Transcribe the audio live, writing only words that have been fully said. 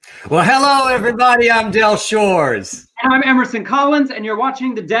Well, hello, everybody. I'm Del Shores. And I'm Emerson Collins, and you're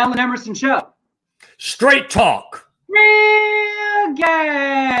watching The Del and Emerson Show. Straight talk. Real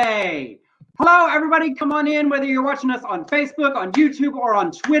gay. Hello, everybody. Come on in, whether you're watching us on Facebook, on YouTube, or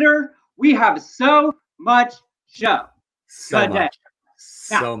on Twitter. We have so much show today.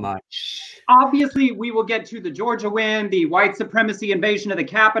 So much. Obviously, we will get to the Georgia win, the white supremacy invasion of the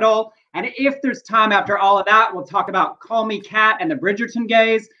Capitol. And if there's time after all of that, we'll talk about Call Me Cat and the Bridgerton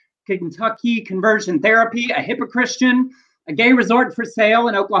gays, Kentucky conversion therapy, a hypochristian, a gay resort for sale,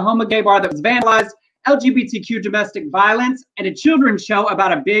 an Oklahoma gay bar that was vandalized, LGBTQ domestic violence, and a children's show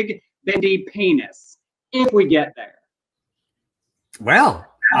about a big bendy penis. If we get there. Well,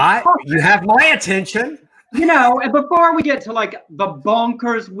 you have my attention. You know, and before we get to like the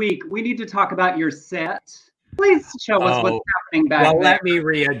bonkers week, we need to talk about your set. Please show us what's happening back there. Well, let me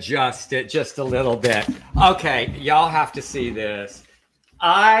readjust it just a little bit. Okay, y'all have to see this.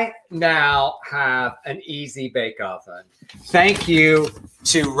 I now have an easy bake oven. Thank you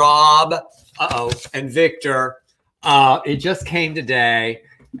to Rob and Victor. It just came today.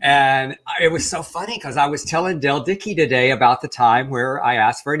 And it was so funny because I was telling Del Dickey today about the time where I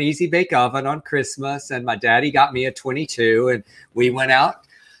asked for an easy bake oven on Christmas, and my daddy got me a 22, and we went out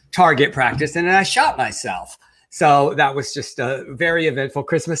target practice, and then I shot myself. So that was just a very eventful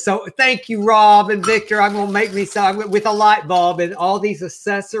Christmas. So thank you, Rob and Victor. I'm going to make me some with a light bulb and all these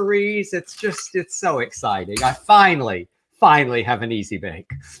accessories. It's so exciting. I finally have an easy bake.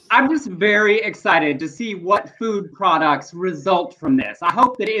 I'm just very excited to see what food products result from this. I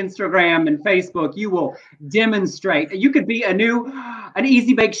hope that Instagram and Facebook, you will demonstrate. You could be an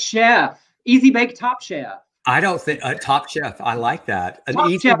easy bake chef, easy bake top chef. I don't think a top chef. I like that. An top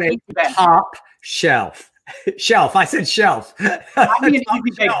easy chef, bake top shelf. Shelf. I said shelf. I'd be an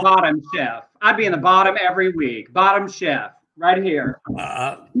easy bake bottom chef. I'd be in the bottom every week. Bottom chef right here.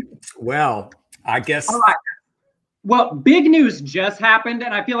 Well, I guess. All right. Well, big news just happened,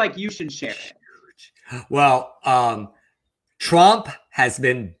 and I feel like you should share it. Well, Trump has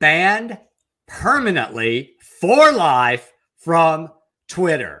been banned permanently for life from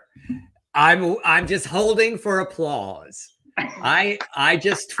Twitter. I'm just holding for applause. I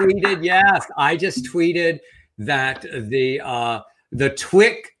just tweeted, yes, I just tweeted that the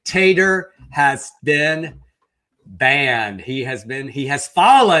Twictator has been banned. He has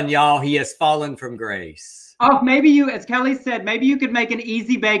fallen, y'all. He has fallen from grace. Oh, maybe you, as Kelly said, maybe you could make an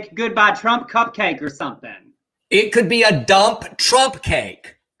easy bake goodbye Trump cupcake or something. It could be a dump Trump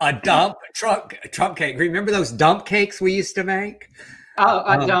cake. A dump Trump cake. Remember those dump cakes we used to make? Oh,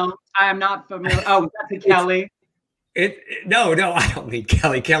 I don't. I am not familiar. Oh, that's a Kelly. No, I don't mean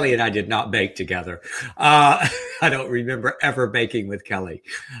Kelly. Kelly and I did not bake together. I don't remember ever baking with Kelly.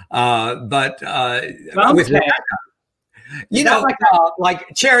 But with Rebecca. You know,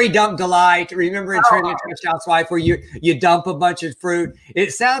 like Cherry Dump Delight. Remember in Training a Housewife where you dump a bunch of fruit?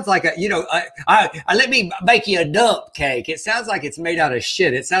 It sounds like let me make you a dump cake. It sounds like it's made out of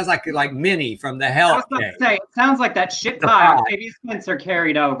shit. It sounds like Minnie from the Health Cake. It sounds like that shit pie J.D. Spencer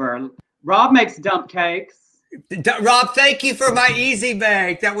carried over. Rob makes dump cakes. Rob, thank you for my easy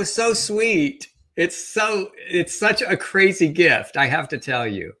bake. That was so sweet. It's such a crazy gift, I have to tell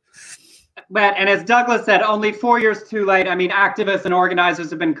you. And as Douglas said, only 4 years too late. I mean, activists and organizers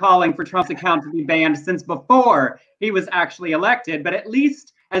have been calling for Trump's account to be banned since before he was actually elected. But at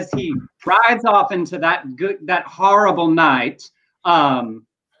least as he rides off into that horrible night,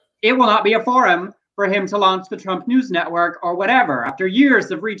 it will not be a forum for him to launch the Trump News Network or whatever. After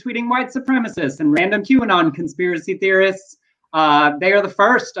years of retweeting white supremacists and random QAnon conspiracy theorists, they are the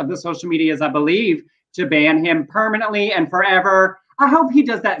first of the social medias, I believe, to ban him permanently and forever. I hope he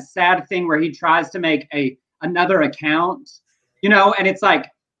does that sad thing where he tries to make another account, and it's like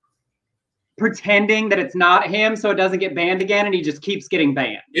pretending that it's not him so it doesn't get banned again, and he just keeps getting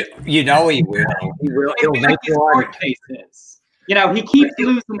banned. He will. He will. He'll make court cases. He keeps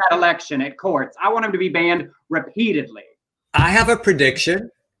losing that election at courts. I want him to be banned repeatedly. I have a prediction.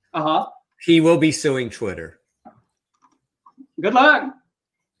 He will be suing Twitter. Good luck.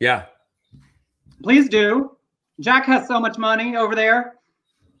 Yeah. Please do. Jack has so much money over there.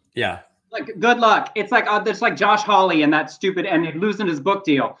 Yeah. Like, good luck. It's like Josh Hawley and that stupid and losing his book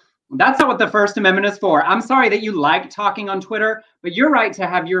deal. That's not what the First Amendment is for. I'm sorry that you like talking on Twitter, but your right to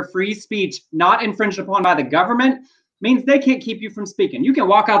have your free speech not infringed upon by the government means they can't keep you from speaking. You can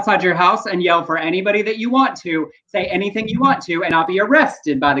walk outside your house and yell for anybody that you want to, say anything you want to, and not be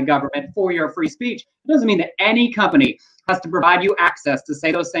arrested by the government for your free speech. It doesn't mean that any company has to provide you access to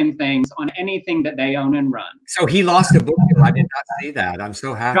say those same things on anything that they own and run. So he lost a book deal. I did not see that. I'm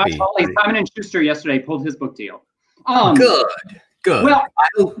so happy. Simon & Schuster yesterday pulled his book deal. Good. Good.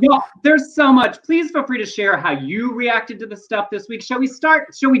 Well, there's so much. Please feel free to share how you reacted to the stuff this week. Shall we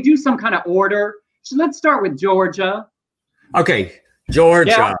start? Shall we do some kind of order? So let's start with Georgia. Okay,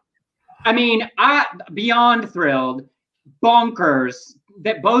 Georgia. Yeah. I mean, beyond thrilled, bonkers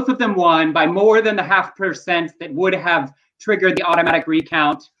that both of them won by more than the 0.5% that would have triggered the automatic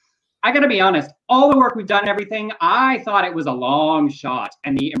recount. I got to be honest, all the work we've done and everything, I thought it was a long shot.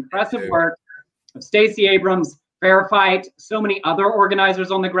 And the impressive work of Stacey Abrams, Fair Fight, so many other organizers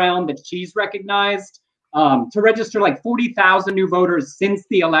on the ground that she's recognized to register like 40,000 new voters since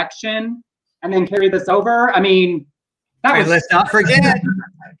the election and then carry this over. I mean, let's not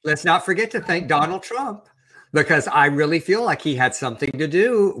forget to thank Donald Trump, because I really feel like he had something to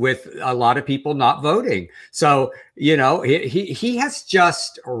do with a lot of people not voting. So, you know, he has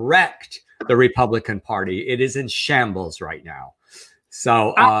just wrecked the Republican Party. It is in shambles right now.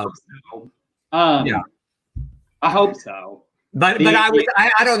 So, yeah. I hope so. But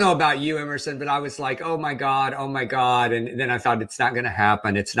I don't know about you, Emerson, but I was like, oh my God. And then I thought, it's not going to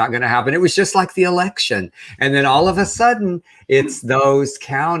happen. It's not going to happen. It was just like the election. And then all of a sudden it's those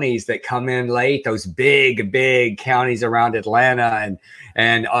counties that come in late, those big counties around Atlanta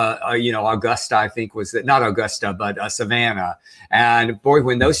and you know, Augusta, I think was it, not Augusta, but Savannah. And boy,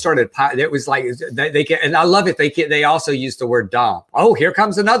 when those started, it was like, and I love it. They also used the word dump. Oh, here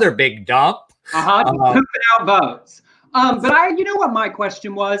comes another big dump. Pooping out votes. But you know what my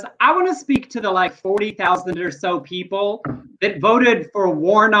question was? I want to speak to the like 40,000 or so people that voted for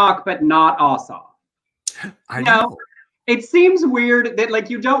Warnock, but not Ossoff. I know. It seems weird that like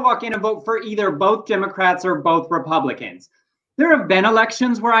you don't walk in and vote for either both Democrats or both Republicans. There have been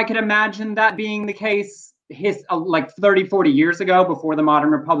elections where I could imagine that being the case like 30, 40 years ago, before the modern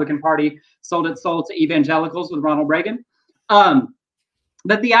Republican Party sold its soul to evangelicals with Ronald Reagan.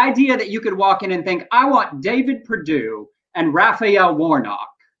 But the idea that you could walk in and think, I want David Perdue and Raphael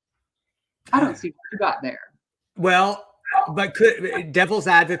Warnock, I don't see what you got there. Well, but devil's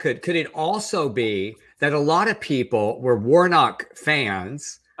advocate, could it also be that a lot of people were Warnock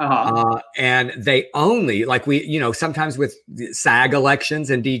fans and they only, like sometimes with SAG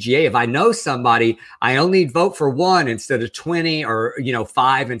elections and DGA, if I know somebody, I only vote for one instead of 20 or,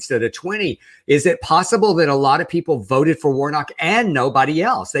 5 instead of 20. Is it possible that a lot of people voted for Warnock and nobody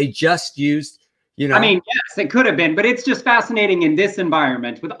else? They just used, I mean, yes, it could have been, but it's just fascinating in this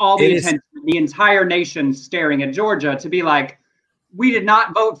environment with all the attention, the entire nation staring at Georgia, to be like, we did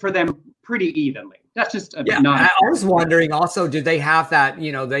not vote for them pretty evenly. That's just I was wondering also, do they have that,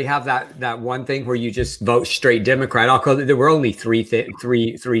 they have that one thing where you just vote straight Democrat? I'll call it, there were only three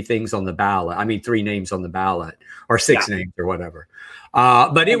things on the ballot. I mean, 3 names on the ballot, or 6 names or whatever.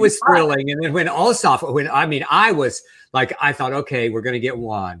 But it was thrilling. And then when Ossoff, I was like, I thought, okay, we're going to get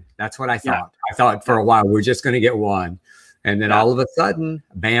one. That's what I thought. Yeah. I thought for a while, we're just going to get one. And then all of a sudden,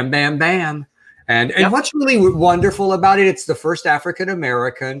 bam, bam, bam. And what's really wonderful about it, it's the first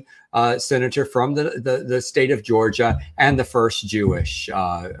African-American senator from the state of Georgia and the first Jewish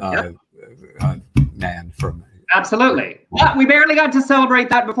man from. Absolutely. Yeah, we barely got to celebrate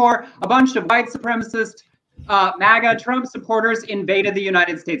that before a bunch of white supremacist MAGA Trump supporters invaded the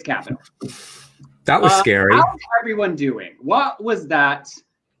United States Capitol. That was scary. How's everyone doing? What was that?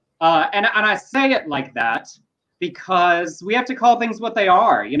 And I say it like that because we have to call things what they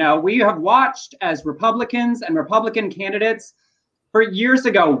are. We have watched as Republicans and Republican candidates for years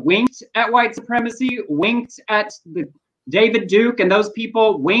ago winked at white supremacy, winked at the David Duke and those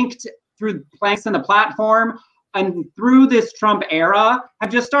people, winked through planks in the platform, and through this Trump era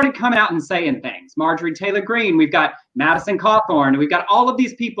have just started coming out and saying things. Marjorie Taylor Greene, we've got Madison Cawthorn, we've got all of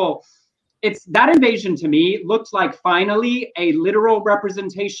these people. It's that invasion to me looked like finally a literal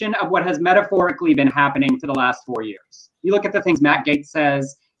representation of what has metaphorically been happening for the last 4 years. You look at the things Matt Gaetz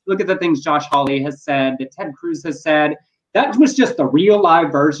says, look at the things Josh Hawley has said, that Ted Cruz has said. That was just the real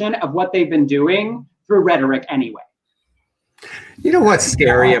live version of what they've been doing through rhetoric anyway. You know what's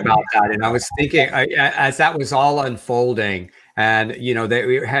scary about that? And I was thinking as that was all unfolding, and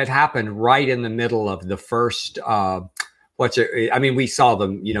it had happened right in the middle of the first we saw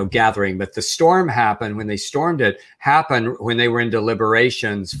them, gathering, but the storm happened when they stormed it, happened when they were in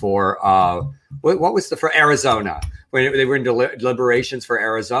deliberations for, for Arizona, when they were in deliberations for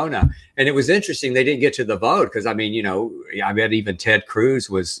Arizona. And it was interesting. They didn't get to the vote because, I bet even Ted Cruz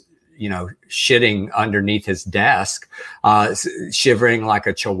was, shitting underneath his desk, shivering like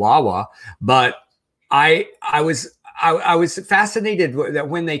a chihuahua. But I was fascinated that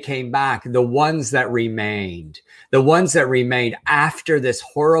when they came back, the ones that remained after this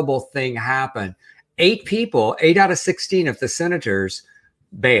horrible thing happened, 8 out of 16 of the senators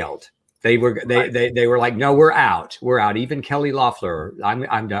bailed. They were like, no, we're out. We're out. Even Kelly Loeffler,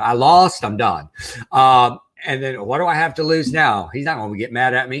 I'm done. I lost. I'm done. And then what do I have to lose now? He's not going to get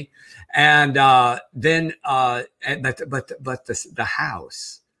mad at me. And then the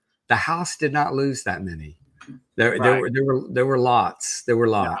house did not lose that many. There were lots. There were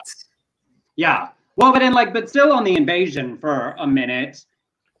lots. Yeah. Well, but still on the invasion for a minute,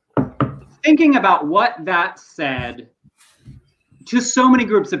 thinking about what that said to so many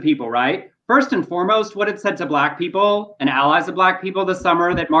groups of people, right? First and foremost, what it said to Black people and allies of Black people this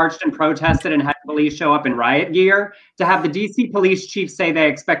summer that marched and protested and had police show up in riot gear, to have the DC police chief say they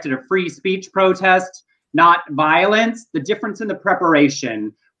expected a free speech protest, not violence. The difference in the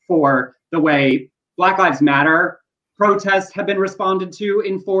preparation for the way Black Lives Matter protests have been responded to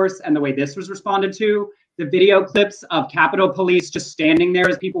in force and the way this was responded to. The video clips of Capitol Police just standing there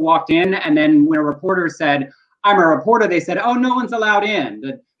as people walked in. And then when a reporter said, I'm a reporter, they said, oh, no one's allowed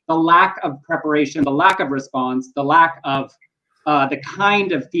in. The lack of preparation, the lack of response, the lack of the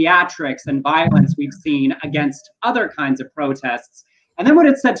kind of theatrics and violence we've seen against other kinds of protests. And then what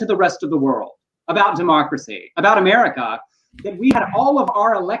it said to the rest of the world about democracy, about America, that we had all of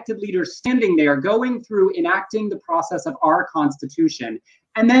our elected leaders standing there going through enacting the process of our Constitution.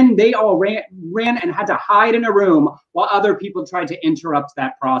 And then they all ran and had to hide in a room while other people tried to interrupt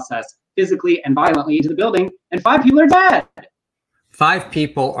that process physically and violently into the building. And 5 people are dead. 5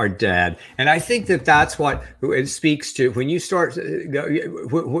 people are dead. And I think that's what it speaks to. When you start,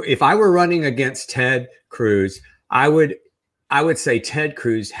 if I were running against Ted Cruz, I would say Ted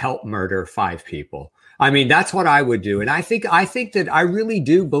Cruz helped murder 5 people. I mean, that's what I would do. And I think that I really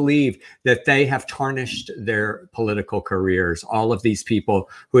do believe that they have tarnished their political careers, all of these people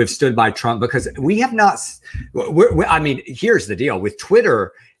who have stood by Trump, because we have not. I mean, here's the deal with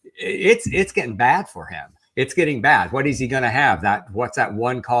Twitter. It's getting bad for him. It's getting bad. What is he going to have? What's that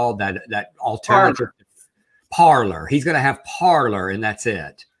one called? That alternative Parler. He's going to have Parler, and that's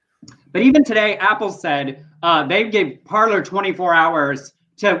it. But even today, Apple said they gave Parler 24 hours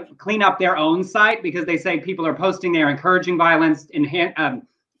to clean up their own site, because they say people are posting there encouraging violence,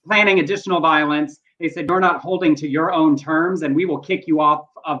 planning additional violence. They said, you're not holding to your own terms, and we will kick you off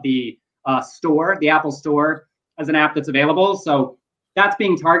of the store, the Apple Store, as an app that's available. So that's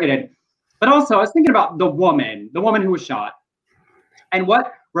being targeted. But also, I was thinking about the woman who was shot, and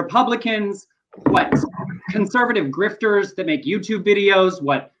what Republicans, what conservative grifters that make YouTube videos,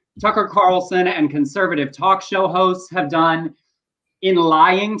 what Tucker Carlson and conservative talk show hosts have done in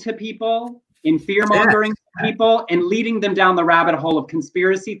lying to people, in fear-mongering people, and leading them down the rabbit hole of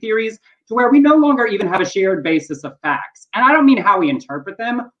conspiracy theories to where we no longer even have a shared basis of facts. And I don't mean how we interpret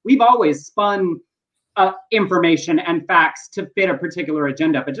them. We've always spun information and facts to fit a particular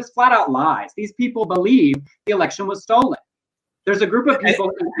agenda, but just flat out lies. These people believe the election was stolen. There's a group of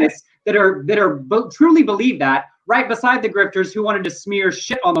people that truly believe that, right beside the grifters who wanted to smear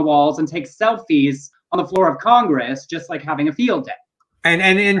shit on the walls and take selfies on the floor of Congress, just like having a field day.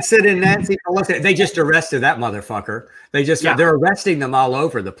 And sit in Nancy Pelosi. They just arrested that motherfucker. They're arresting them all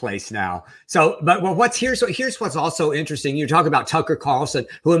over the place now. So, but here's what's also interesting. You talk about Tucker Carlson,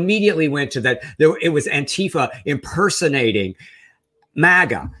 who immediately went to that. It was Antifa impersonating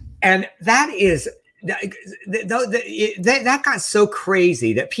MAGA, and that got so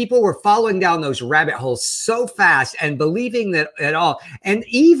crazy that people were following down those rabbit holes so fast and believing that at all. And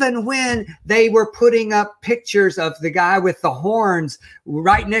even when they were putting up pictures of the guy with the horns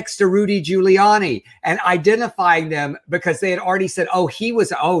right next to Rudy Giuliani and identifying them, because they had already said,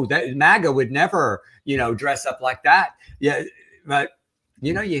 that MAGA would never, dress up like that. Yeah. But,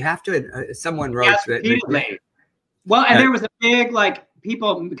 you have to, someone wrote that. Well, and there was a big,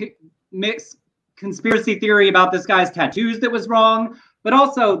 people mix conspiracy theory about this guy's tattoos that was wrong, but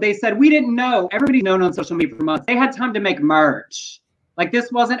also they said, we didn't know. Everybody's known on social media for months. They had time to make merch.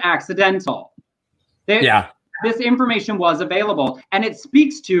 This wasn't accidental. This information was available, and it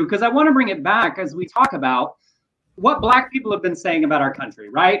speaks to, because I want to bring it back as we talk about what Black people have been saying about our country,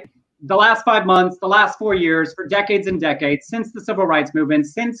 right? The last 5 months, the last 4 years, for decades and decades, since the Civil Rights Movement,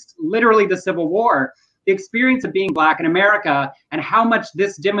 since literally the Civil War, the experience of being Black in America, and how much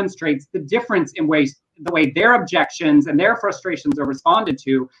this demonstrates the difference in the way their objections and their frustrations are responded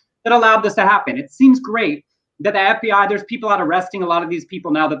to, that allowed this to happen. It seems great that the FBI, there's people out arresting a lot of these people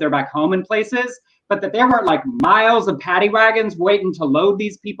now that they're back home in places, but that there weren't miles of paddy wagons waiting to load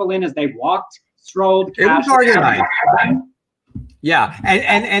these people in as they walked, strolled. It was organized. Yeah,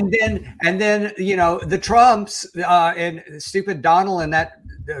 and then the Trumps and stupid Donald and that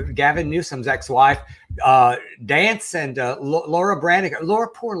Gavin Newsom's ex-wife dance, and Laura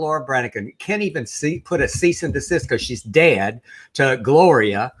Branigan can't even put a cease and desist because she's dead to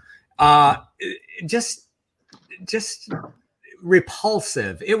Gloria. just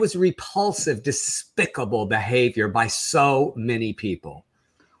repulsive. It was repulsive, despicable behavior by so many people.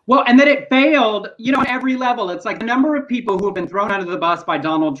 Well, and then it failed, you know, on every level. It's like the number of people who have been thrown under the bus by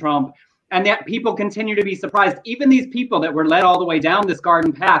Donald Trump, and that people continue to be surprised. Even these people that were led all the way down this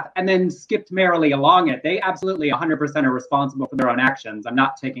garden path and then skipped merrily along it, they absolutely 100% are responsible for their own actions. I'm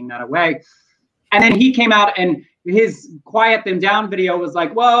not taking that away. And then he came out and his quiet them down video was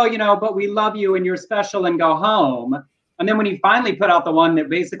like, well, you know, but we love you and you're special and go home. And then when he finally put out the one that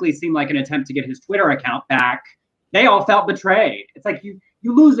basically seemed like an attempt to get his Twitter account back, they all felt betrayed. It's like you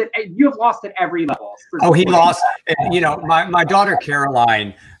lose it. You have lost at every level. Oh, he lost. You know, my daughter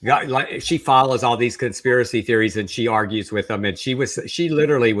Caroline, she follows all these conspiracy theories and she argues with them. And she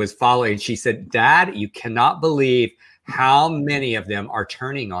literally was following. She said, Dad, you cannot believe how many of them are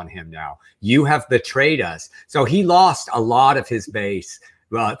turning on him now. You have betrayed us. So he lost a lot of his base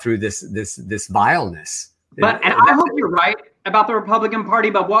through this vileness. But and I hope you're right about the Republican Party,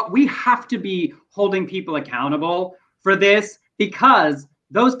 but what we have to be holding people accountable for this, because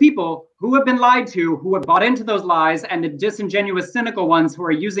those people who have been lied to, who have bought into those lies, and the disingenuous, cynical ones who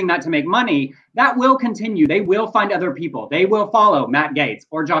are using that to make money, that will continue. They will find other people. They will follow Matt Gaetz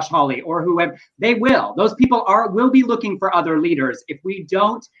or Josh Hawley or whoever. They will. Those people will be looking for other leaders if we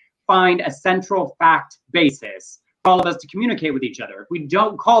don't find a central fact basis for all of us to communicate with each other. If we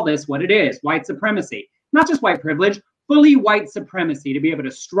don't call this what it is, white supremacy, not just white privilege, fully white supremacy, to be able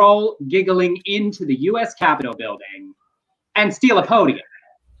to stroll giggling into the U.S. Capitol building and steal a podium.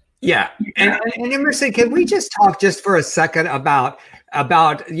 Yeah. And Emerson, can we just talk just for a second about,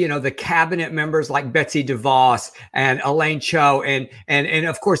 you know, the cabinet members like Betsy DeVos and Elaine Cho and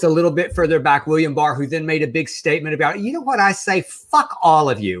of course, a little bit further back, William Barr, who then made a big statement about, you know what I say, fuck all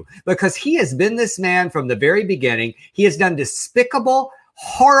of you, because he has been this man from the very beginning. He has done despicable,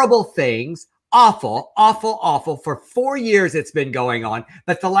 horrible things. Awful, awful, awful. For 4 years it's been going on.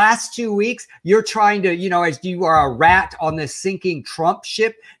 But the last 2 weeks, you're trying to, you know, as you are a rat on this sinking Trump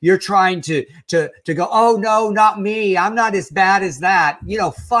ship, you're trying to go, oh, no, not me. I'm not as bad as that. You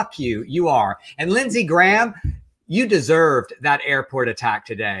know, fuck you. You are. And Lindsey Graham, you deserved that airport attack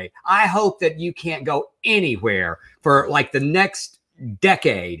today. I hope that you can't go anywhere for like the next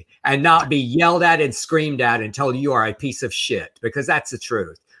decade and not be yelled at and screamed at and told you are a piece of shit, because that's the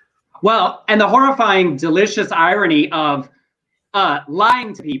truth. Well, and the horrifying, delicious irony of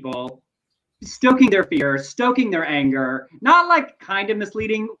lying to people, stoking their fear, stoking their anger, not like kind of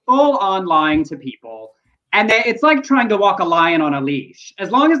misleading, full on lying to people. And it's like trying to walk a lion on a leash.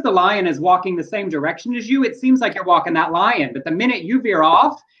 As long as the lion is walking the same direction as you, it seems like you're walking that lion. But the minute you veer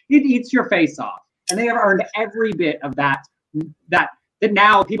off, it eats your face off. And they have earned every bit of that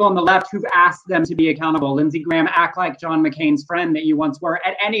now people on the left who've asked them to be accountable. Lindsey Graham, act like John McCain's friend that you once were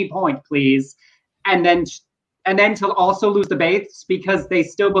at any point, please. And then to also lose the base because they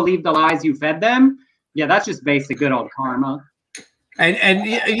still believe the lies you fed them. Yeah, that's just basic good old karma. And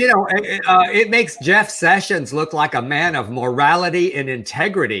you know, it makes Jeff Sessions look like a man of morality and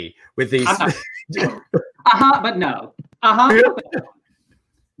integrity with these. But no. But no.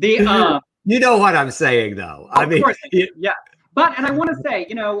 You know what I'm saying, though. I mean, yeah. But, and I want to say,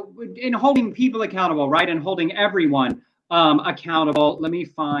 you know, in holding people accountable, right, and holding everyone accountable, let me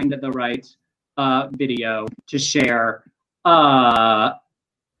find the right video to share. I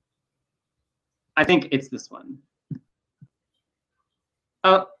think it's this one.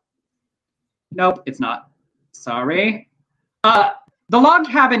 Oh, nope, it's not. Sorry. The Log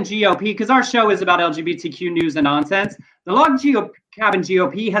Cabin GOP, because our show is about LGBTQ news and nonsense. The Log Cabin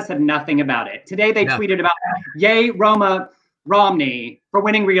GOP has said nothing about it. Today they tweeted about, yay, Roma Romney for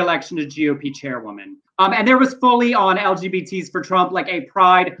winning re-election as GOP chairwoman. And there was fully on LGBTs for Trump, like a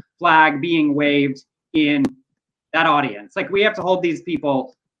pride flag being waved in that audience. Like, we have to hold these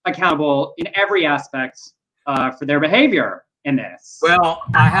people accountable in every aspect for their behavior in this. Well,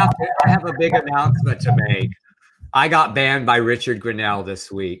 I have a big announcement to make. I got banned by Richard Grinnell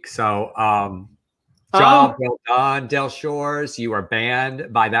this week. So job well done, Del Shores. You are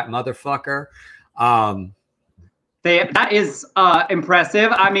banned by that motherfucker. That is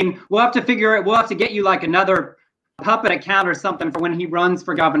impressive. I mean, we'll have to figure it. We'll have to get you like another puppet account or something for when he runs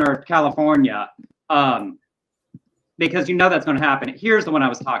for governor of California, because you know that's going to happen. Here's the one I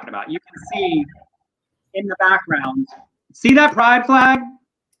was talking about. You can see in the background. See that pride flag?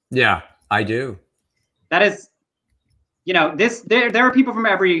 Yeah, I do. That is, you know, this. There are people from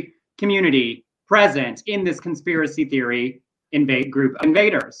every community present in this conspiracy theory group of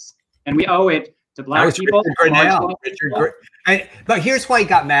invaders, and we owe it to Black people. But here's why he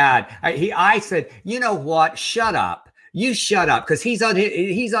got mad. I said, you know what? Shut up. You shut up, because he's on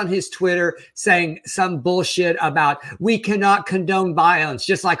his Twitter saying some bullshit about we cannot condone violence,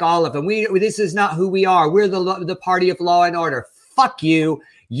 just like all of them. This is not who we are. We're the party of law and order. Fuck you.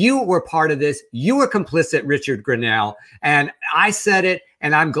 You were part of this. You were complicit, Richard Grinnell. And I said it,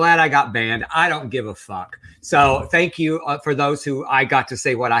 and I'm glad I got banned. I don't give a fuck. So thank you for those who I got to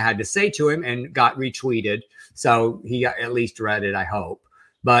say what I had to say to him and got retweeted. So he at least read it, I hope.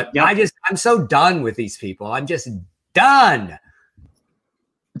 But yep. I'm so done with these people. I'm just done.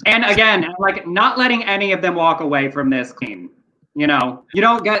 And again, like, not letting any of them walk away from this clean. You know, you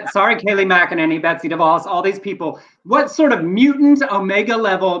don't get, sorry, Kayleigh McEnany, Betsy DeVos, all these people. What sort of mutant, omega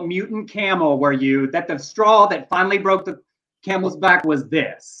level mutant camel were you that the straw that finally broke the camel's back was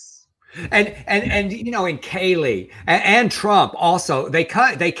this? And you know, in Kayleigh and Trump also, they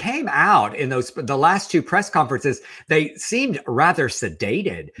came out in the last two press conferences. They seemed rather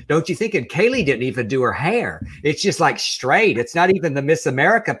sedated, don't you think? And Kayleigh didn't even do her hair. It's just like straight. It's not even the Miss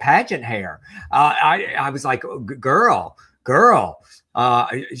America pageant hair. I was like, girl,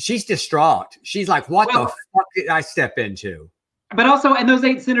 she's distraught. She's like, what the fuck did I step into? But also, and those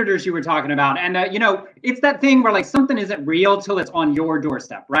 8 senators you were talking about, and you know, it's that thing where like something isn't real till it's on your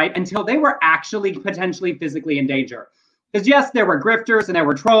doorstep, right? Until they were actually potentially physically in danger. Because yes, there were grifters and there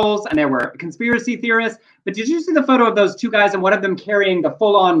were trolls and there were conspiracy theorists. But did you see the photo of those 2 guys and one of them carrying the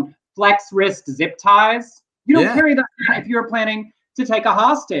full-on flex wrist zip ties? You don't carry that if you're planning to take a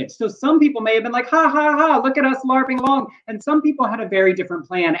hostage. So some people may have been like, ha, ha, ha, look at us LARPing along. And some people had a very different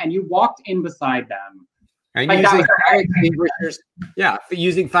plan, and you walked in beside them. And like using fire extinguishers,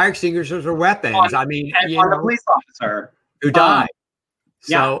 using fire extinguishers or weapons. I mean, and on a police officer who died.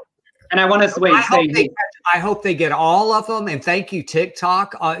 So, and I want to say, I hope they get all of them. And thank you,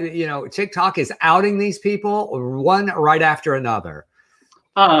 TikTok. You know, TikTok is outing these people one right after another.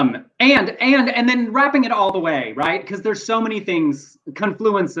 And then wrapping it all the way, right? Because there's so many things,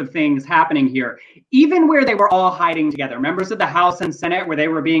 confluence of things happening here. Even where they were all hiding together, members of the House and Senate where they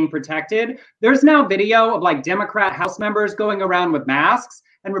were being protected, there's now video of like Democrat House members going around with masks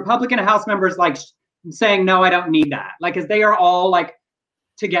and Republican House members like saying, no, I don't need that. Like, as they are all like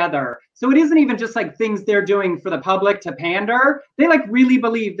together. So it isn't even just like things they're doing for the public to pander. They like really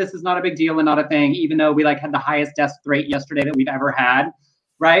believe this is not a big deal and not a thing, even though we like had the highest death rate yesterday that we've ever had.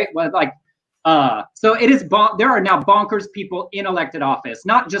 Right? Well, like, so it is, there are now bonkers people in elected office,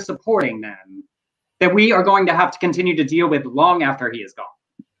 not just supporting them, that we are going to have to continue to deal with long after he is gone.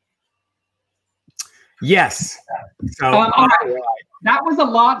 Yes. So, all right. That was a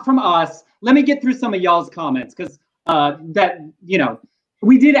lot from us. Let me get through some of y'all's comments, because that, you know,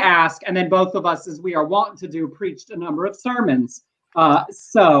 we did ask, and then both of us, as we are wont to do, preached a number of sermons.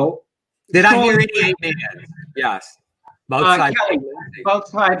 So. Did I hear any amen? Yes. Both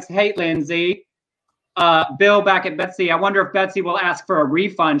sides hate Lindsay. Bill back at Betsy. I wonder if Betsy will ask for a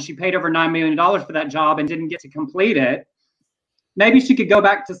refund. She paid over $9 million for that job and didn't get to complete it. Maybe she could go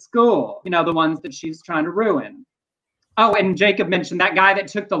back to school. You know, the ones that she's trying to ruin. Oh, and Jacob mentioned that guy that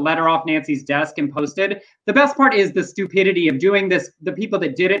took the letter off Nancy's desk and posted. The best part is the stupidity of doing this. The people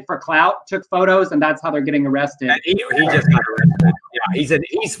that did it for clout took photos, and that's how they're getting arrested. And he just got arrested. Yeah,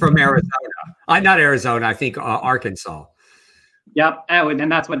 he's from Arizona. Not Arizona. I think Arkansas. Yep. Oh,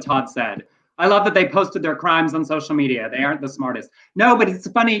 and that's what Todd said. I love that they posted their crimes on social media. They aren't the smartest. No, but it's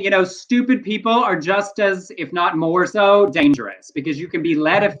funny, you know, stupid people are just as, if not more so, dangerous because you can be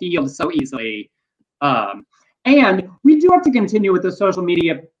led afield so easily. And we do have to continue with the social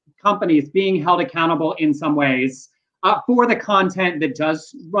media companies being held accountable in some ways for the content that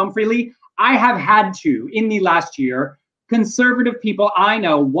does roam freely. I have had to, in the last year, conservative people I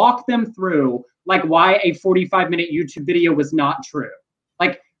know walk them through like why a 45-minute YouTube video was not true.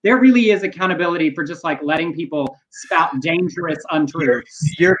 Like, there really is accountability for just like letting people spout dangerous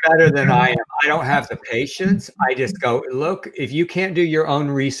untruths. You're better than I am. I don't have the patience. I just go, look, if you can't do your own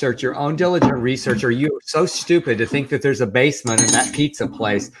research, your own diligent research, or you're so stupid to think that there's a basement in that pizza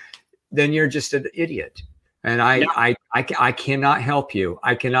place, then you're just an idiot. And I cannot help you.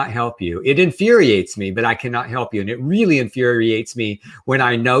 I cannot help you. It infuriates me, but I cannot help you. And it really infuriates me when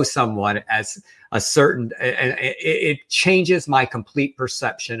I know someone as a certain, and it changes my complete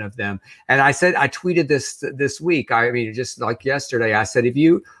perception of them. And I tweeted this week. I mean, just like yesterday, I said, if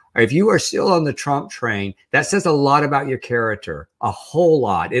you are still on the Trump train, that says a lot about your character, a whole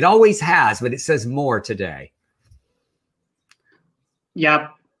lot. It always has, but it says more today.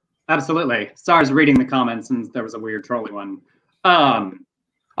 Yep. Absolutely. Sorry, I was reading the comments and there was a weird trolling one.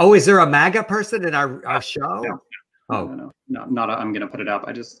 Oh, is there a MAGA person in our show? No, not I'm going to put it up.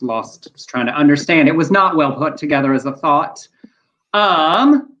 I just just trying to understand. It was not well put together as a thought.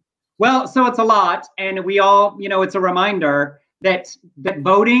 Well, so it's a lot, and we all, it's a reminder that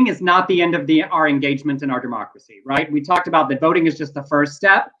voting is not the end of our engagement in our democracy, right? We talked about that voting is just the first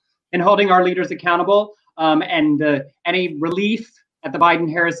step in holding our leaders accountable, and any relief at the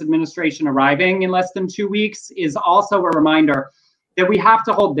Biden-Harris administration arriving in less than 2 weeks is also a reminder that we have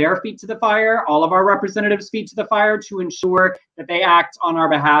to hold their feet to the fire, all of our representatives' feet to the fire, to ensure that they act on our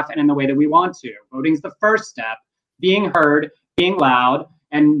behalf and in the way that we want to. Voting's the first step. Being heard, being loud,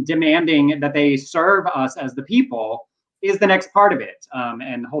 and demanding that they serve us as the people is the next part of it,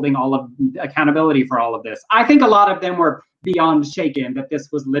 and holding all of accountability for all of this. I think a lot of them were beyond shaken that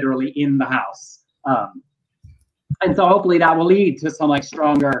this was literally in the House. And so hopefully that will lead to some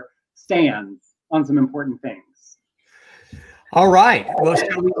stronger stands on some important things. All right. Well,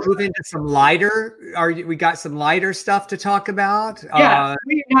 shall we move into some lighter? We got some lighter stuff to talk about? Yeah.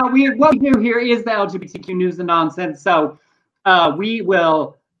 What we do here is the LGBTQ news and nonsense. So we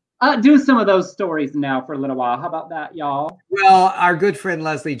will do some of those stories now for a little while. How about that, y'all? Well, our good friend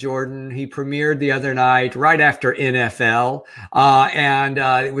Leslie Jordan, he premiered the other night right after NFL, and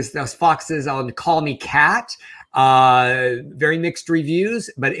it was those Fox's on Call Me Kat. Very mixed reviews,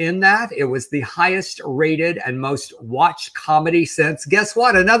 but in that it was the highest rated and most watched comedy since, guess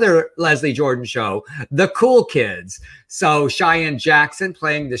what, another Leslie Jordan show, The Cool Kids. So Cheyenne Jackson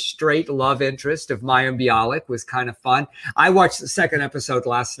playing the straight love interest of Mayim Bialik was kind of fun. I watched the second episode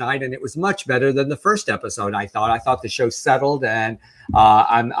last night and it was much better than the first episode. I thought the show settled, and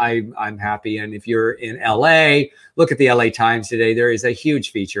I'm happy. And if you're in LA, look at the LA Times today. There is a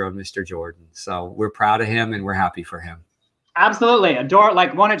huge feature on Mr. Jordan. So we're proud of him and we're happy for him. Absolutely.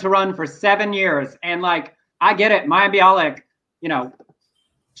 Wanted to run for 7 years. And I get it. Mayim Bialik,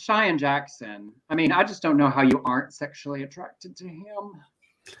 Cheyenne Jackson. I mean, I just don't know how you aren't sexually attracted to him.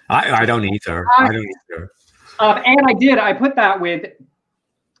 I don't either. I don't either. And I put that with,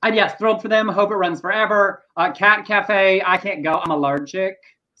 yes, thrilled for them. Hope it runs forever. Cat Cafe, I can't go. I'm allergic,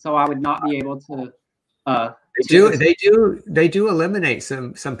 so I would not be able to. They do eliminate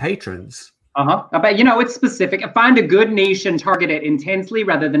some patrons. But it's specific. Find a good niche and target it intensely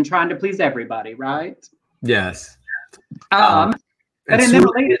rather than trying to please everybody, right? Yes. But then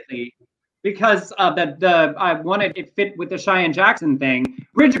relatedly, because I wanted it fit with the Cheyenne Jackson thing.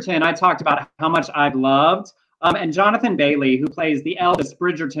 Bridgerton, I talked about how much I've loved. And Jonathan Bailey, who plays the eldest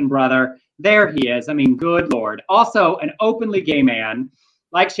Bridgerton brother, there he is. I mean, good Lord. Also an openly gay man,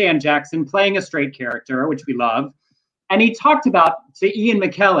 like Cheyenne Jackson, playing a straight character, which we love. And he talked about to Ian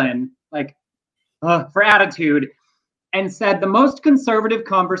McKellen, for attitude, and said, the most conservative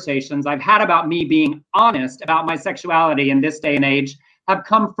conversations I've had about me being honest about my sexuality in this day and age have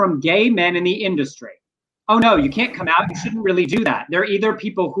come from gay men in the industry. Oh no, you can't come out. You shouldn't really do that. They're either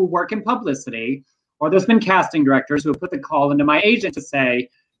people who work in publicity, or there's been casting directors who have put the call into my agent to say,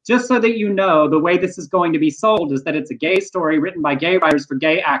 just so that you know, the way this is going to be sold is that it's a gay story written by gay writers for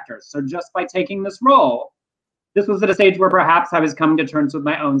gay actors. So just by taking this role, this was at a stage where perhaps I was coming to terms with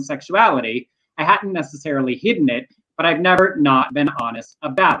my own sexuality. I hadn't necessarily hidden it, but I've never not been honest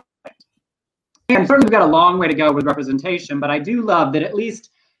about it. And certainly we've got a long way to go with representation, but I do love that at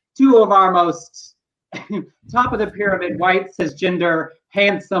least two of our most top of the pyramid, white, cisgender,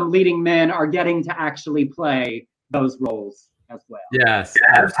 handsome leading men are getting to actually play those roles as well. Yes,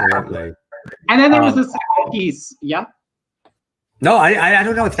 absolutely. And then there was a second piece. Yeah. No, I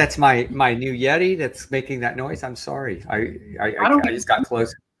don't know if that's my new Yeti that's making that noise. I'm sorry. I just got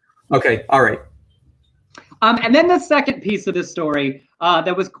close. Okay. All right. And then the second piece of this story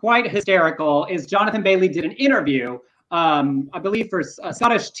that was quite hysterical is Jonathan Bailey did an interview, I believe for a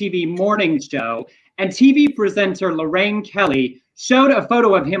Scottish TV morning show, and TV presenter Lorraine Kelly showed a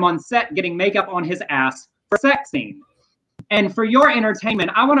photo of him on set getting makeup on his ass for a sex scene. And for your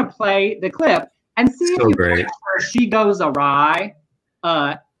entertainment, I want to play the clip and see if she goes awry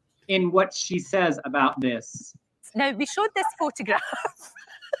in what she says about this. Now, we showed this photograph,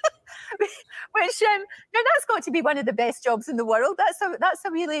 which now that's got to be one of the best jobs in the world. That's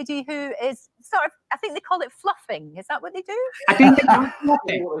a wee lady who is sort of, I think they call it fluffing. Is that what they do? I think they call it fluffing.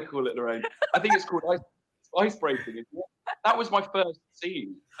 I don't know what they call it, Lorraine. I think it's called ice breaking. Isn't it? That was my first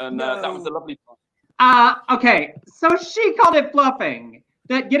scene, and that was a lovely part. Okay, so she called it fluffing.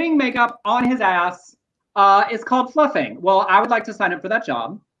 That getting makeup on his ass is called fluffing. Well, I would like to sign up for that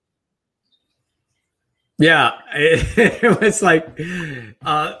job. Yeah, it was like...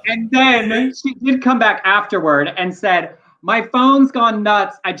 and then she did come back afterward and said, my phone's gone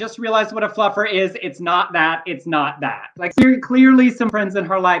nuts. I just realized what a fluffer is. It's not that. It's not that. Like, clearly some friends in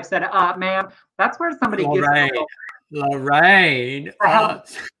her life said, ma'am, that's where somebody gets... Lorraine.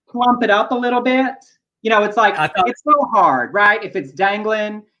 Plump it up a little bit. You know, it's like, it's so hard, right? If it's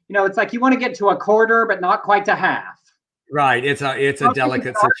dangling, you know, it's like you want to get to a quarter, but not quite to half. Right. It's a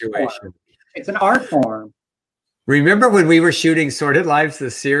delicate situation. It's an art form. Remember when we were shooting Sordid Lives,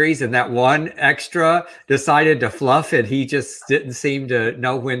 the series, and that one extra decided to fluff and he just didn't seem to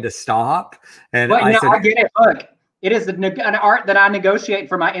know when to stop? And But I said, I get it. Look, it is an art that I negotiate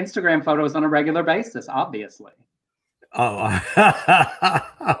for my Instagram photos on a regular basis, obviously. oh.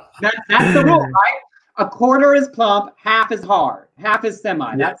 That's the rule, right? A quarter is plump, half is hard, half is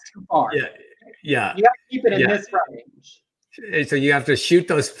semi. Yeah. That's too far. Yeah. You have to keep it in this range. So you have to shoot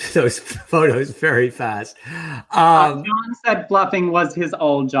those photos very fast. John said fluffing was his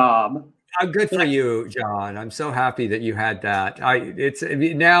old job. Good for you, John. I'm so happy that you had that. It's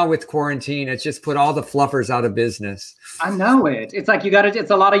now with quarantine, it's just put all the fluffers out of business. I know it. It's like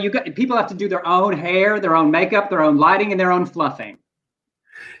it's a lot of people have to do their own hair, their own makeup, their own lighting, and their own fluffing.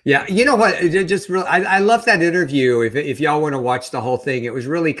 Yeah, you know what? I love that interview. If y'all want to watch the whole thing, it was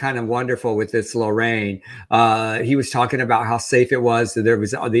really kind of wonderful with this Lorraine. He was talking about how safe it was. There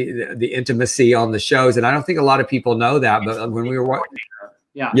was the intimacy on the shows, and I don't think a lot of people know that. But when we were watching.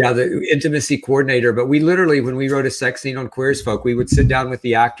 Yeah, the intimacy coordinator. But we literally, when we wrote a sex scene on Queer as Folk, we would sit down with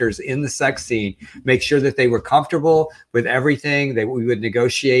the actors in the sex scene, make sure that they were comfortable with everything. We would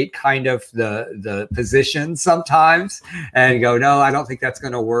negotiate kind of the position sometimes and go, no, I don't think that's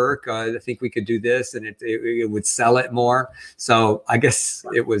going to work. I think we could do this, and it would sell it more. So I guess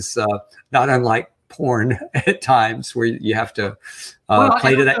it was not unlike porn at times where you have to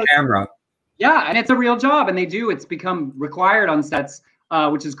play to that camera. Yeah, and it's a real job, and it's become required on sets.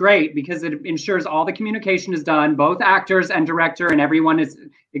 Which is great because it ensures all the communication is done, both actors and director, and everyone is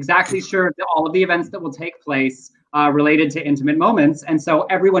exactly sure that all of the events that will take place related to intimate moments. And so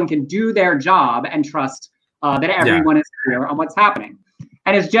everyone can do their job and trust that everyone is clear on what's happening.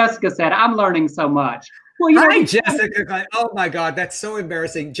 And as Jessica said, I'm learning so much. Well, Hi, Jessica. Oh my God, that's so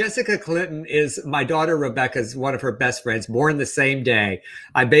embarrassing. Jessica Clinton is my daughter Rebecca's one of her best friends, born the same day.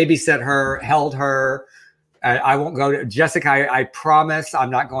 I babysat her, held her. I won't go to Jessica. I promise I'm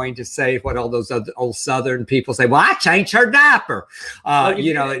not going to say what all those other old Southern people say. Well, I changed her diaper. When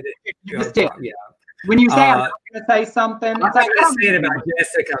you say I'm not going to say something, I'm not going to say it about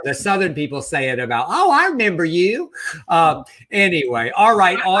Jessica. The Southern people say it about, oh, I remember you. Anyway, all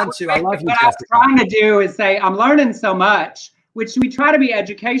right, on to, I love you, What Jessica. I'm trying to do is say I'm learning so much, which we try to be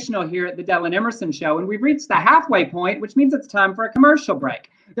educational here at the Del and Emerson Show, and we've reached the halfway point, which means it's time for a commercial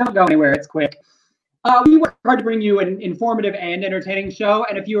break. Don't go anywhere. It's quick. We work hard to bring you an informative and entertaining show.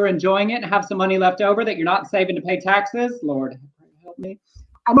 And if you are enjoying it and have some money left over that you're not saving to pay taxes, Lord help me,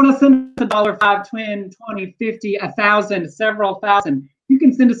 I want to send us $1, $5, $10, $20, $50, $1,000, several thousand. You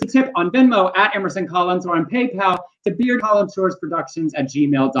can send us a tip on Venmo at Emerson Collins or on PayPal to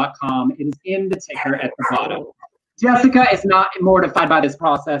beardcollinsshores.productions@gmail.com. It is in the ticker at the bottom. Jessica is not mortified by this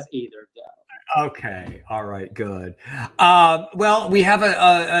process either. Okay. All right. Good. Well, we have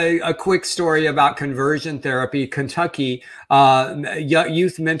a quick story about conversion therapy. Kentucky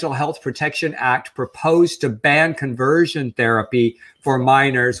Youth Mental Health Protection Act proposed to ban conversion therapy for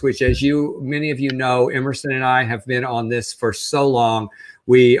minors, which, as many of you know, Emerson and I have been on this for so long.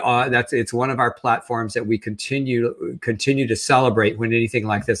 It's one of our platforms that we continue to celebrate when anything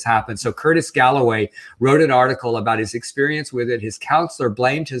like this happens. So Curtis Galloway wrote an article about his experience with it. His counselor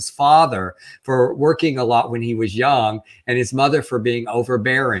blamed his father for working a lot when he was young and his mother for being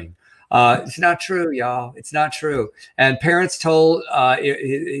overbearing. It's not true, y'all. It's not true. And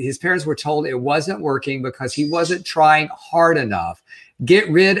his parents were told it wasn't working because he wasn't trying hard enough. Get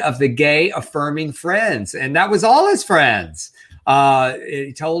rid of the gay affirming friends. And that was all his friends.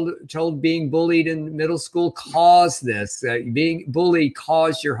 He told being bullied in middle school caused this. Being bullied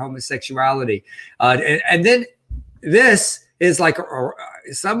caused your homosexuality. And then this is like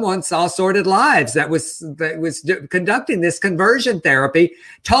someone saw Sordid Lives that was conducting this conversion therapy,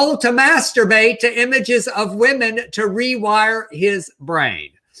 told to masturbate to images of women to rewire his brain.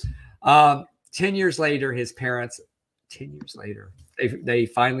 10 years later, his parents, 10 years later, they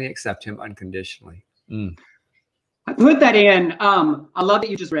finally accept him unconditionally. I put that in. I love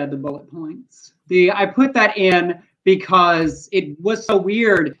that you just read the bullet points. I put that in because it was so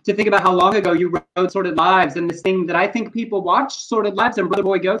weird to think about how long ago you wrote Sordid Lives, and this thing that I think people watch Sordid Lives and Brother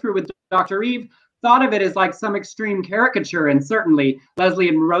Boy go through with Dr. Eve thought of it as like some extreme caricature, and certainly Leslie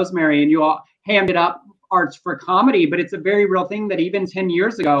and Rosemary and you all hammed it up arts for comedy, but it's a very real thing that even 10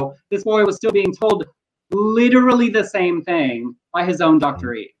 years ago, this boy was still being told literally the same thing by his own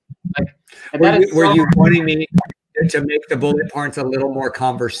Dr. Eve. Like, were you pointing me? to make the bullet points a little more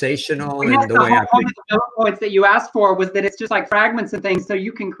conversational. Yes, And the way whole I point of the bullet points that you asked for was that it's just like fragments and things, so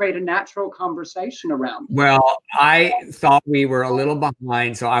you can create a natural conversation around it. Well, I thought we were a little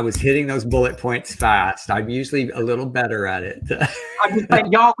behind, so I was hitting those bullet points fast. I'm usually a little better at it. I'm just like,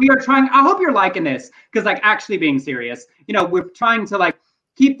 y'all, we are trying. I hope you're liking this, because like, actually being serious, you know, we're trying to like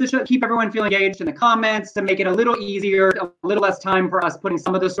keep the show, keep everyone feeling engaged in the comments, to make it a little easier, a little less time for us putting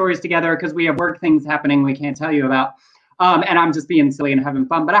some of the stories together, because we have work things happening we can't tell you about. And I'm just being silly and having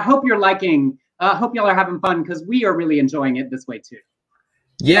fun. But I hope you're liking. Hope y'all are having fun, because we are really enjoying it this way too.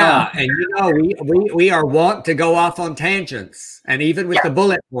 Yeah, and you know, we are wont to go off on tangents, and even with the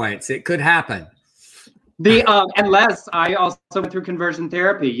bullet points, it could happen. Unless I also went through conversion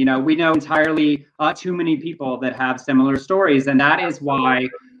therapy. You know, we know entirely too many people that have similar stories, and that is why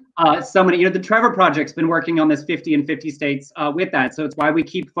so many. You know, the Trevor Project's been working on this 50 in 50 states with that. So it's why we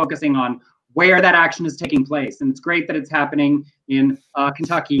keep focusing on where that action is taking place, and it's great that it's happening in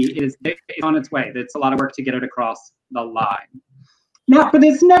Kentucky. It's on its way. It's a lot of work to get it across the line. Now, for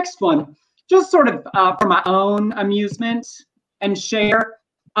this next one, just sort of for my own amusement and share.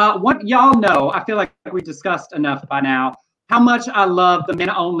 What y'all know, I feel like we discussed enough by now, how much I love the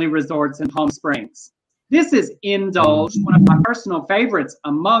men-only resorts in Palm Springs. This is Indulge, one of my personal favorites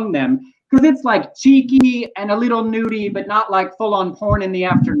among them, because it's like cheeky and a little nudie, but not like full-on porn in the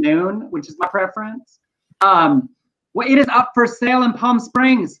afternoon, which is my preference. Well, it is up for sale in Palm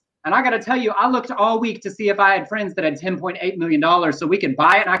Springs. And I got to tell you, I looked all week to see if I had friends that had $10.8 million so we could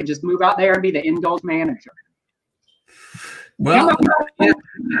buy it and I could just move out there and be the Indulge manager. Well,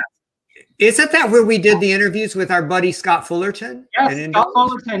 isn't that where we did the interviews with our buddy Scott Fullerton? Yes, Scott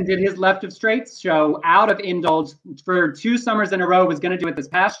Fullerton did his Left of Straits show out of Indulge for 2 summers in a row, was going to do it this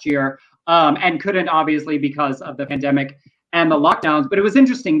past year, and couldn't, obviously, because of the pandemic and the lockdowns. But it was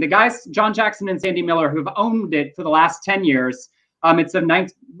interesting. The guys, John Jackson and Sandy Miller, who've owned it for the last 10 years,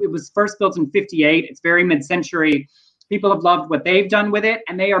 it was first built in 58. It's very mid-century. People have loved what they've done with it,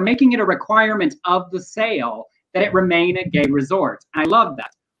 and they are making it a requirement of the sale that it remain a gay resort. And I love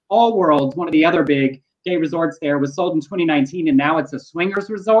that. All World, one of the other big gay resorts there, was sold in 2019, and now it's a swingers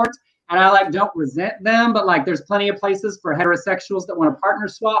resort. And I like don't resent them, but like there's plenty of places for heterosexuals that want to partner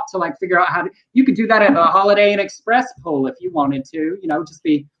swap to like figure out how to. You could do that at a Holiday Inn Express pool if you wanted to. You know, just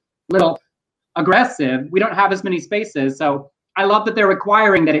be a little aggressive. We don't have as many spaces, so I love that they're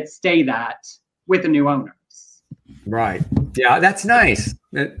requiring that it stay that with the new owners. Right. Yeah, that's nice.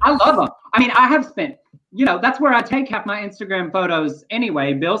 I love them. I mean, I have spent. You know, that's where I take half my Instagram photos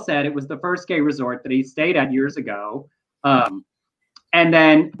anyway. Bill said it was the first gay resort that he stayed at years ago. But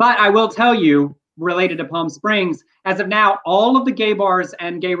I will tell you, related to Palm Springs, as of now, all of the gay bars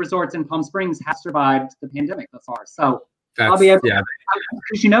and gay resorts in Palm Springs have survived the pandemic thus far. So I'll be able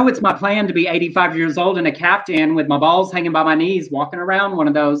because you know, it's my plan to be 85 years old in a caftan with my balls hanging by my knees, walking around one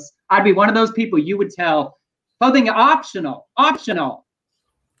of those. I'd be one of those people you would tell, clothing optional.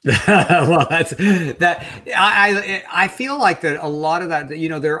 Well, that's that. I feel like that a lot of that, you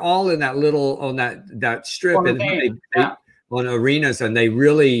know, they're all in that little on that strip and on arenas, and they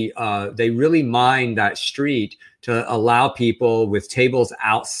really mine that street to allow people with tables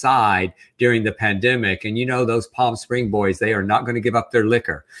outside during the pandemic. And you know, those Palm Spring boys, they are not going to give up their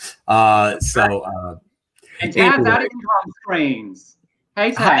liquor. And Tad's out in Palm Springs.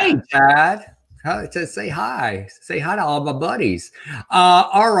 Hey, Tad. Hey, Tad. To say hi to all my buddies.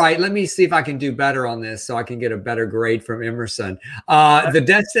 All right, let me see if I can do better on this so I can get a better grade from Emerson. The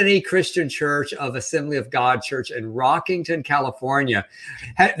Destiny Christian Church of Assembly of God Church in Rockington, California.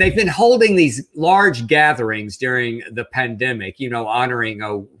 They've been holding these large gatherings during the pandemic, you know, honoring,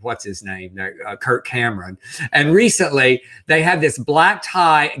 what's his name? Kirk Cameron. And recently they had this black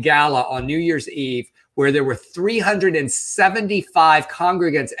tie gala on New Year's Eve where there were 375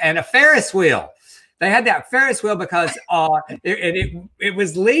 congregants and a Ferris wheel. They had that Ferris wheel because it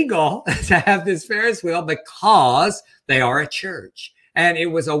was legal to have this Ferris wheel because they are a church. And it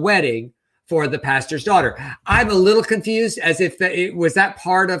was a wedding for the pastor's daughter. I'm a little confused as if it was that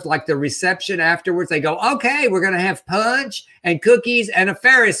part of like the reception afterwards. They go, okay, we're going to have punch and cookies and a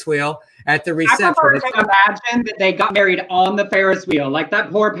Ferris wheel at the reception. I prefer to imagine that they got married on the Ferris wheel. Like that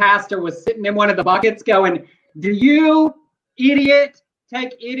poor pastor was sitting in one of the buckets going, do you, idiot,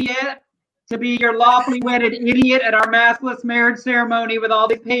 take idiot to be your lawfully wedded idiot at our massless marriage ceremony with all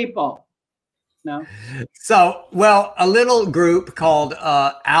these people? No. So, well, a little group called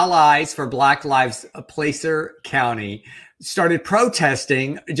Allies for Black Lives Placer County started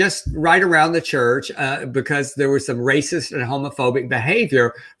protesting just right around the church because there was some racist and homophobic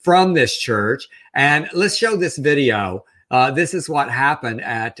behavior from this church. And let's show this video this is what happened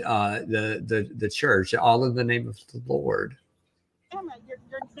at the church, all in the name of the Lord. Emma, your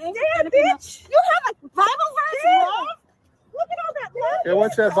name bitch. You have a Bible verse, love? Look at all that love. Yeah,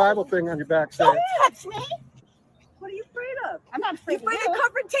 what's that Bible thing on your back say? Don't touch me. What are you afraid of? I'm not afraid of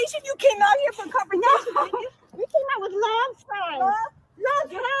confrontation. You came out here for confrontation, didn't you? You came out with love signs.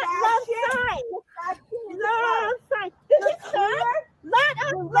 Love signs. Love signs. This is let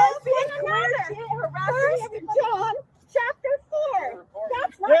us love one another. 1 John chapter 4.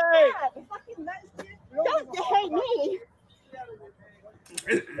 That's not bad. Don't hate me.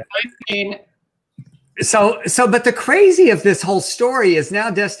 I mean, So, but the crazy of this whole story is now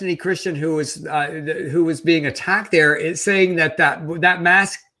Destiny Christian, who was being attacked there, is saying that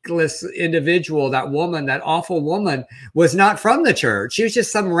maskless individual, that woman, that awful woman, was not from the church. She was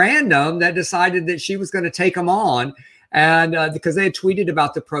just some random that decided that she was going to take them on. And because they had tweeted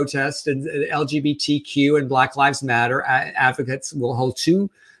about the protest, and LGBTQ and Black Lives Matter advocates will hold 2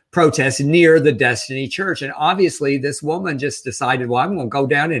 protests near the Destiny Church. And obviously this woman just decided, well, I'm going to go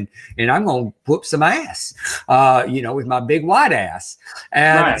down and I'm going to whoop some ass, with my big white ass.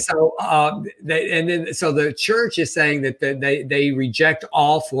 And right. So, so the church is saying that they reject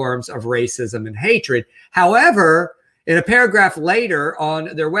all forms of racism and hatred. However, in a paragraph later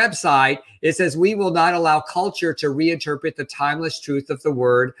on their website, it says, we will not allow culture to reinterpret the timeless truth of the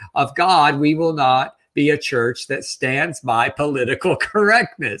word of God. We will not be a church that stands by political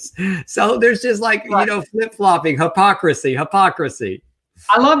correctness. So there's just like, flip-flopping, hypocrisy.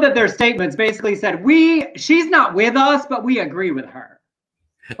 I love that their statements basically said, she's not with us, but we agree with her.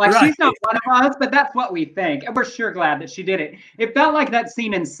 Like, right. She's not one of us, but that's what we think. And we're sure glad that she did it. It felt like that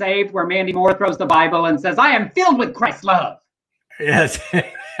scene in Saved where Mandy Moore throws the Bible and says, I am filled with Christ's love. Yes.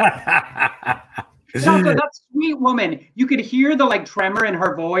 Also, that sweet woman, you could hear the tremor in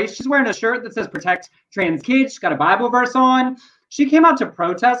her voice. She's wearing a shirt that says protect trans kids. She's got a Bible verse on. She came out to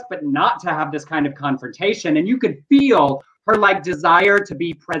protest, but not to have this kind of confrontation. And you could feel her desire to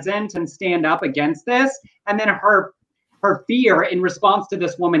be present and stand up against this. And then her fear in response to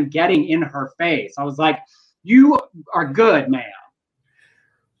this woman getting in her face. I was like, you are good, ma'am.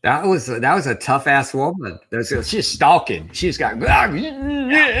 That was a tough ass woman. She's stalking. She's got.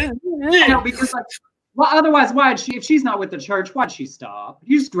 Because otherwise, if she's not with the church, why'd she stop?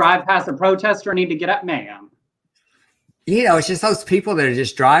 You just drive past a protester and need to get up, ma'am. It's just those people that are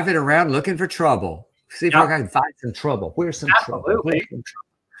just driving around looking for trouble. See if I can find some trouble. Where's some trouble? Where's some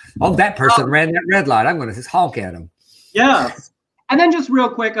trouble? Oh, that person ran that red light. I'm going to just honk at him. Yes. And then just real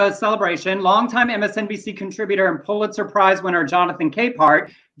quick, a celebration. Longtime MSNBC contributor and Pulitzer Prize winner Jonathan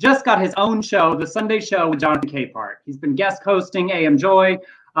Capehart just got his own show, The Sunday Show with Jonathan Capehart. He's been guest hosting AM Joy,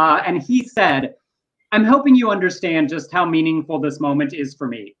 and he said, I'm hoping you understand just how meaningful this moment is for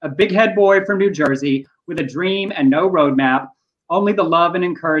me. A big head boy from New Jersey with a dream and no roadmap, only the love and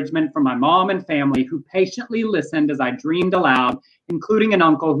encouragement from my mom and family who patiently listened as I dreamed aloud, including an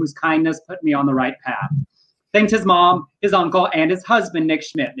uncle whose kindness put me on the right path. Thanked his mom, his uncle, and his husband, Nick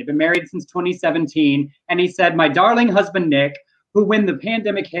Schmidt. They've been married since 2017. And he said, my darling husband, Nick, who when the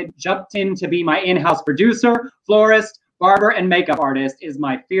pandemic hit, jumped in to be my in-house producer, florist, barber, and makeup artist, is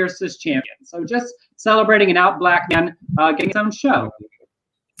my fiercest champion. So just celebrating an out Black man getting his own show.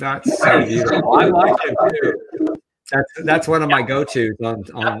 That's so beautiful. I like it too. That's one of my go-tos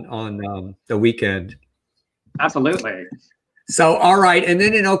on the weekend. Absolutely. So, all right. And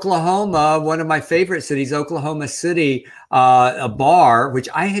then in Oklahoma, one of my favorite cities, Oklahoma City, a bar, which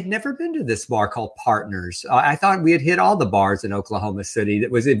I had never been to this bar called Partners. I thought we had hit all the bars in Oklahoma City.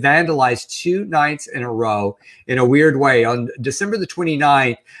 That was vandalized 2 nights in a row in a weird way. On December the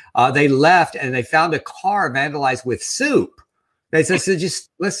 29th, they left and they found a car vandalized with soup. They said, so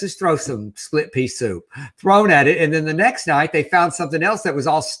let's just throw some split pea soup thrown at it. And then the next night they found something else that was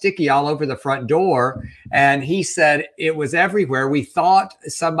all sticky all over the front door. And he said it was everywhere. We thought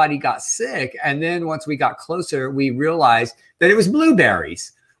somebody got sick. And then once we got closer, we realized that it was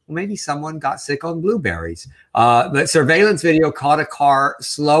blueberries. Well, maybe someone got sick on blueberries. But surveillance video caught a car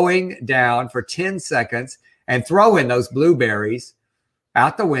slowing down for 10 seconds and throwing those blueberries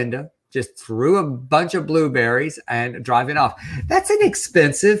out the window. Just threw a bunch of blueberries and driving off. That's an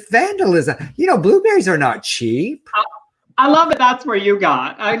expensive vandalism. Blueberries are not cheap. I love it. That's where you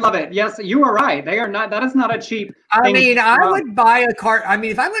got. I love it. Yes, you are right. They are not. That is not a cheap thing. I would buy a cart.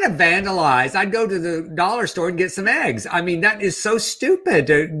 If I'm going to vandalize, I'd go to the dollar store and get some eggs. That is so stupid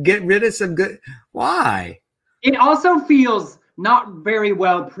to get rid of some good. Why? It also feels not very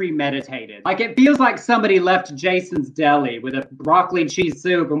well premeditated. It feels like somebody left Jason's Deli with a broccoli cheese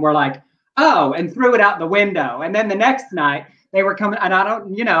soup and we're like, oh, and threw it out the window. And then the next night They were coming, and I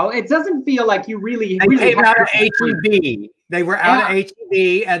don't, it doesn't feel like you really. They really came out of HEB. They were out of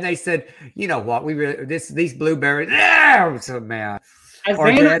HEB, and they said, "You know what? These blueberries." Yeah, so man. As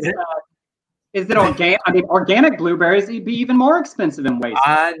Vandal said, is it organic? I mean, organic blueberries would be even more expensive in waste.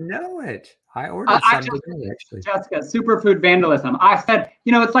 I know it. I ordered some today, actually. Jessica, superfood vandalism. I said,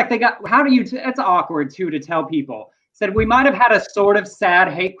 it's like they got. How do you? It's awkward too to tell people. Said we might have had a sort of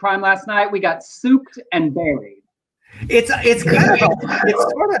sad hate crime last night. We got souped and buried. It's kind of,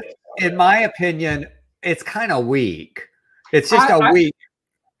 it's sort of, in my opinion, it's kind of weak. It's just weak.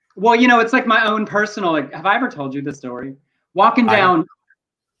 Well, it's like my own personal. Have I ever told you the story? Walking down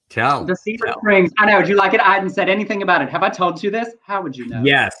the Cedar Springs. I know. Would you like it? I hadn't said anything about it. Have I told you this? How would you know?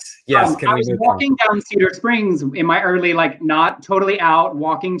 Yes. I was walking down Cedar Springs in my early, not totally out,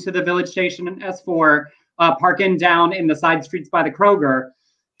 walking to the village station in S4, parking down in the side streets by the Kroger,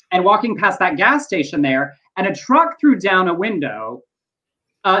 and walking past that gas station there. And a truck threw down a window,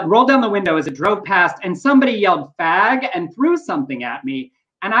 rolled down the window as it drove past, and somebody yelled "fag" and threw something at me.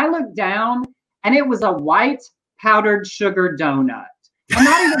 And I looked down, and it was a white powdered sugar donut. And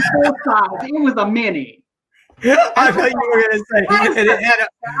not even full size, it was a mini. I thought you were going to say, and it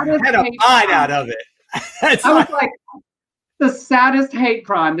had a bite out of it. I was like, the saddest hate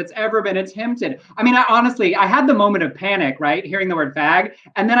crime that's ever been attempted. I mean, I had the moment of panic, right? Hearing the word "fag."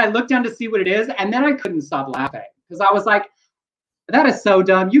 And then I looked down to see what it is. And then I couldn't stop laughing because I was like, that is so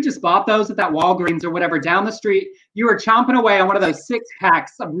dumb. You just bought those at that Walgreens or whatever down the street. You were chomping away on one of those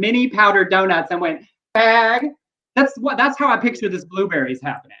 6-packs of mini powdered donuts and went, "fag." That's how I picture this blueberries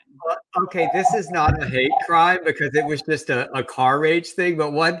happening. Okay, this is not a hate crime because it was just a car rage thing.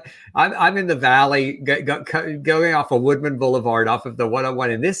 But I'm in the valley going off of Woodman Boulevard off of the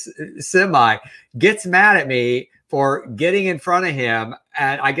 101, and this semi gets mad at me for getting in front of him,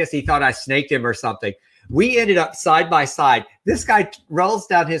 and I guess he thought I snaked him or something. We ended up side by side. This guy rolls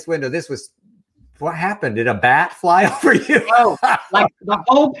down his window. What happened? Did a bat fly over you? Oh, like the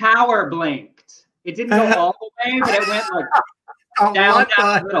whole power blinked. It didn't go all the way, but it went down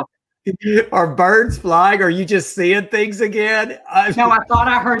the middle. Are birds flying? Are you just seeing things again? No, I thought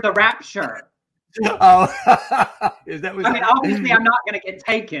I heard the rapture. Oh, obviously I'm not going to get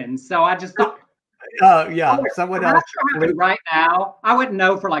taken, so I just thought. Oh, yeah. Someone else. Right now, I wouldn't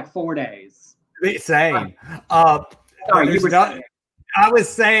know for 4 days. Same. Sorry, you were saying. I was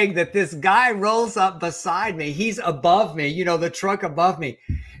saying that this guy rolls up beside me. He's above me, the truck above me.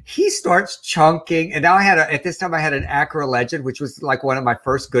 He starts chunking, and now at this time I had an Acura Legend, which was one of my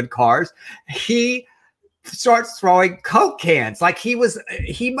first good cars. He starts throwing Coke cans. He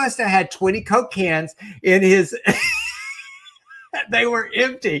must have had 20 Coke cans in his. They were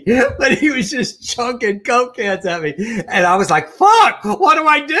empty, but he was just chunking Coke cans at me, and I was like, "Fuck! What do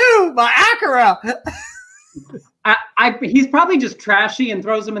I do? My Acura." He's probably just trashy and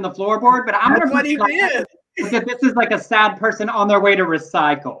throws them in the floorboard, but I'm That's what he did. That this is a sad person on their way to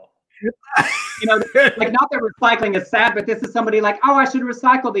recycle. Not that recycling is sad, but this is somebody I should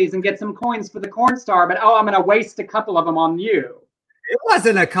recycle these and get some coins for the corn star, but I'm going to waste a couple of them on you. It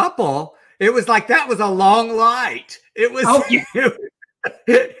wasn't a couple. It was that was a long light. It was,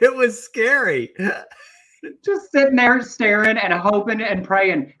 it was scary. Just sitting there staring and hoping and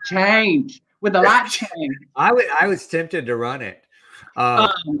praying, change with the light change. I was tempted to run it.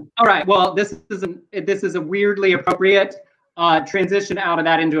 All right. Well, this is a weirdly appropriate transition out of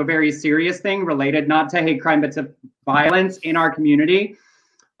that into a very serious thing related not to hate crime but to violence in our community.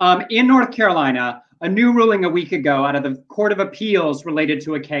 In North Carolina, a new ruling a week ago out of the Court of Appeals related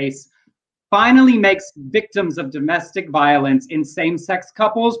to a case finally makes victims of domestic violence in same-sex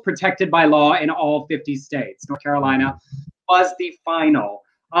couples protected by law in all 50 states. North Carolina was the final.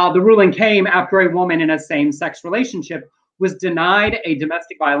 The ruling came after a woman in a same-sex relationship was denied a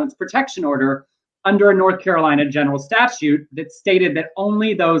domestic violence protection order under a North Carolina general statute that stated that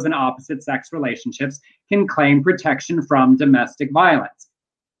only those in opposite sex relationships can claim protection from domestic violence.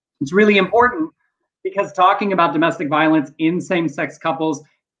 It's really important because talking about domestic violence in same-sex couples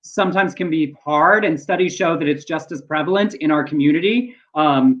sometimes can be hard, and studies show that it's just as prevalent in our community.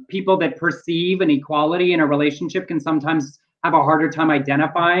 People that perceive an equality in a relationship can sometimes have a harder time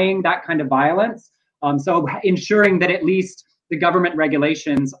identifying that kind of violence. So ensuring that at least the government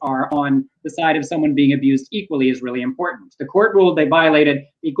regulations are on the side of someone being abused equally is really important. The court ruled they violated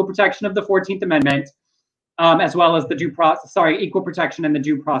equal protection of the 14th Amendment, as well as the equal protection and the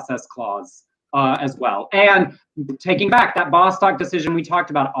due process clause as well. And taking back that Bostock decision we talked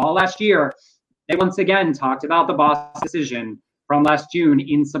about all last year, they once again talked about the Bostock decision from last June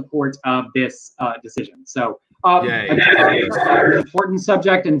in support of this decision. So an important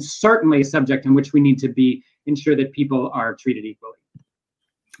subject, and certainly a subject in which we need to be ensure that people are treated equally.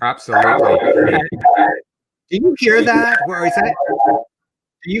 Absolutely. Do you hear that? Where is that?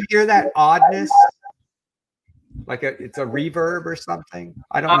 Do you hear that oddness? Like it's a reverb or something?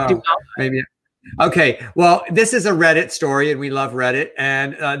 I don't know. Maybe. Okay. Well, this is a Reddit story, and we love Reddit.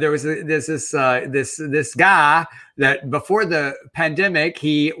 And there was this guy that before the pandemic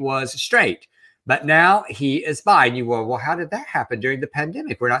he was straight, but now he is bi. And you go, well, how did that happen during the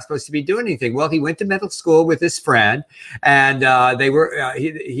pandemic? We're not supposed to be doing anything. Well, he went to middle school with his friend, and they were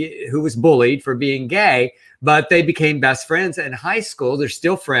who was bullied for being gay, but they became best friends in high school. They're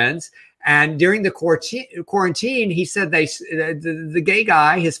still friends. And during the quarantine, he said the gay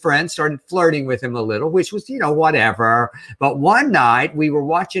guy, his friend, started flirting with him a little, which was, whatever. But one night we were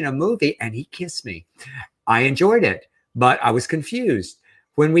watching a movie and he kissed me. I enjoyed it, but I was confused.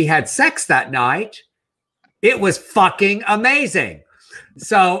 When we had sex that night, it was fucking amazing.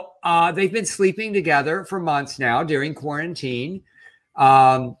 So they've been sleeping together for months now during quarantine.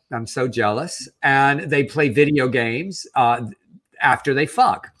 I'm so jealous. And they play video games after they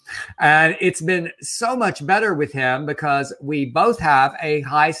fuck. And it's been so much better with him because we both have a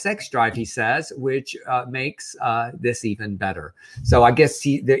high sex drive, he says, which makes this even better. So I guess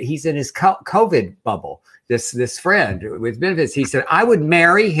he's in his COVID bubble, this friend with benefits. He said, I would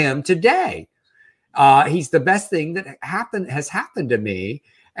marry him today. He's the best thing that has happened to me.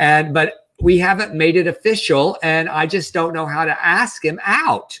 But we haven't made it official, and I just don't know how to ask him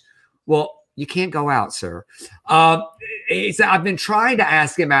out. Well, you can't go out, sir. I've been trying to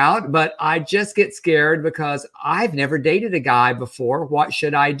ask him out, but I just get scared because I've never dated a guy before. What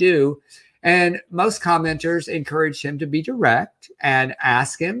should I do? And most commenters encouraged him to be direct and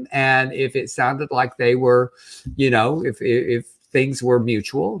ask him. And if it sounded like they were, if things were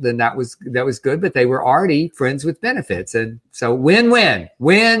mutual, then that was good. But they were already friends with benefits. And so win-win.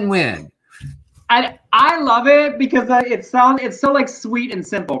 I love it because it's so like sweet and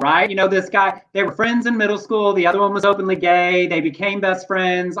simple, right? This guy, they were friends in middle school. The other one was openly gay. They became best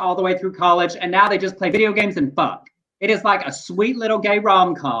friends all the way through college. And now they just play video games and fuck. It is like a sweet little gay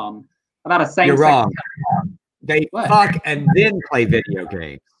rom-com about a same-sex. You're wrong. They fuck and then play video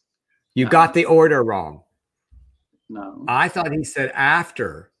games. You got the order wrong. No. I thought he said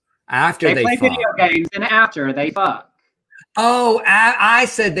after they play fuck. Video games and after they fuck. Oh, I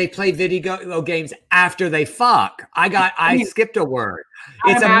said they play video games after they fuck. I skipped a word.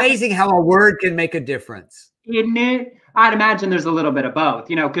 It's amazing how a word can make a difference. Isn't it? I'd imagine there's a little bit of both,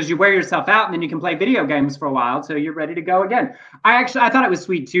 because you wear yourself out and then you can play video games for a while till you're ready to go again. I thought it was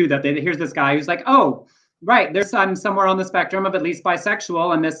sweet too that here's this guy who's like, oh, right, I'm somewhere on the spectrum of at least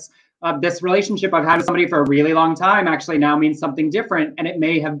bisexual, and this relationship I've had with somebody for a really long time actually now means something different, and it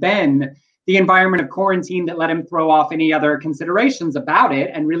may have been the environment of quarantine that let him throw off any other considerations about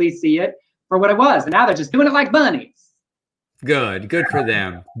it and really see it for what it was. And now they're just doing it like bunnies. Good for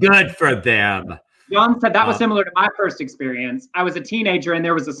them. Good for them. John said that was similar to my first experience. I was a teenager and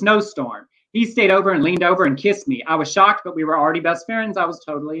there was a snowstorm. He stayed over and leaned over and kissed me. I was shocked, but we were already best friends. I was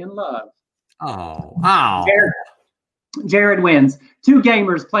totally in love. Oh. Jared wins. 2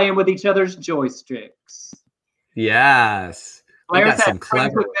 gamers playing with each other's joysticks. Yes. Blair said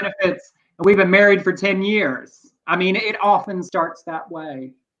friends with benefits. We've been married for 10 years. I mean, it often starts that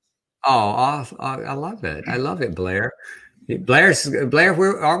way. Oh, I love it. I love it, Blair. Blair,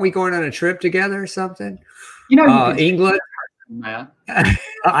 aren't we going on a trip together or something? England.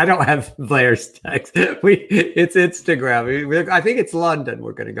 I don't have Blair's text. It's Instagram. I think it's London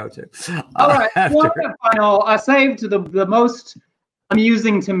we're going to go to. All right. Final saved the most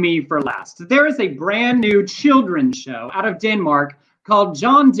amusing to me for last. There is a brand new children's show out of Denmark called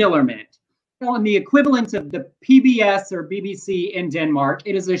John Dillermand. On the equivalent of the PBS or BBC in Denmark.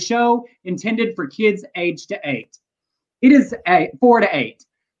 It is a show intended for kids aged 8. It is 4 to 8.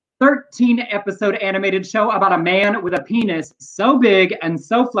 13-episode animated show about a man with a penis so big and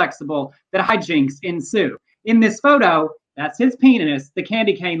so flexible that hijinks ensue. In this photo, that's his penis, the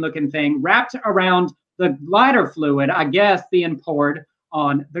candy cane looking thing, wrapped around the lighter fluid, I guess, being poured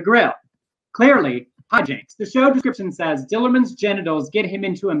on the grill. Clearly, hijinks. The show description says Dillermand's genitals get him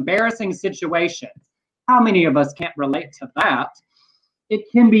into embarrassing situations. How many of us can't relate to that?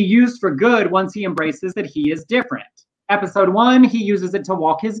 It can be used for good once he embraces that he is different. Episode 1, he uses it to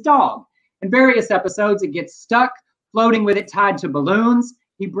walk his dog. In various episodes, it gets stuck, floating with it tied to balloons.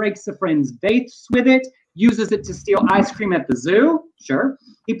 He breaks a friend's vase with it, uses it to steal ice cream at the zoo. Sure.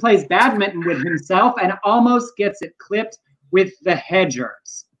 He plays badminton with himself and almost gets it clipped with the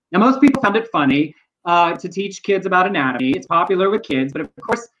hedgers. Now, most people found it funny to teach kids about anatomy. It's popular with kids, but of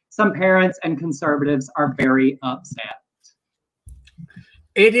course, some parents and conservatives are very upset.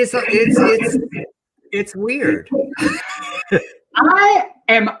 It is. It's weird.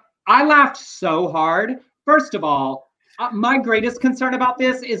 I laughed so hard. First of all, my greatest concern about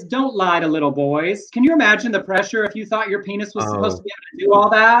this is don't lie to little boys. Can you imagine the pressure if you thought your penis was supposed to be able to do all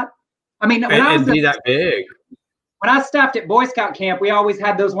that? I mean, and be that big. When I staffed at Boy Scout camp, we always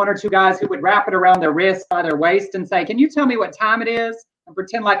had those 1 or 2 guys who would wrap it around their wrist by their waist and say, "Can you tell me what time it is?" and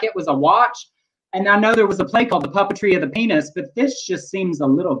pretend like it was a watch. And I know there was a play called The Puppetry of the Penis, but this just seems a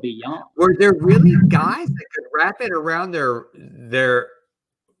little beyond. Were there really guys that could wrap it around their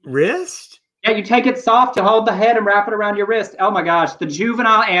wrist? Yeah, you take it soft to hold the head and wrap it around your wrist. Oh my gosh, the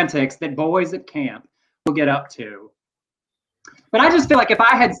juvenile antics that boys at camp will get up to. But I just feel like if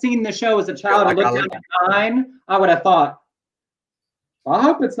I had seen the show as a child and looked down the line, I would have thought, I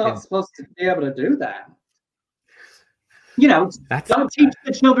hope it's not supposed to be able to do that. You know, don't teach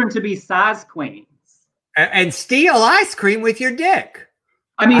the children to be size queens. And steal ice cream with your dick.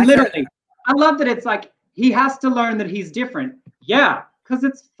 I mean, literally. I love that it's like, he has to learn that he's different. Yeah, because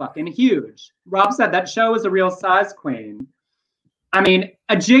it's fucking huge. Rob said that show is a real size queen. I mean,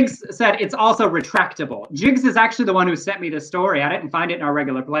 Jigs said it's also retractable. Jigs is actually the one who sent me this story. I didn't find it in our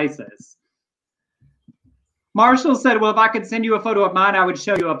regular places. Marshall said, well, if I could send you a photo of mine, I would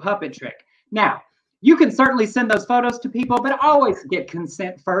show you a puppet trick. Now, you can certainly send those photos to people, but always get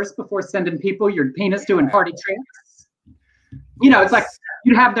consent first before sending people your penis doing party tricks. You know, it's like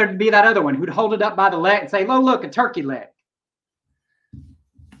you'd have there be that other one who'd hold it up by the leg and say, oh, look, a turkey leg.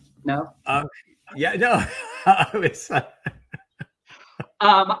 No? Yeah, no. Here's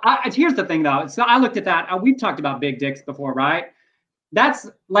the thing, though. So I looked at that. We've talked about big dicks before, right? That's,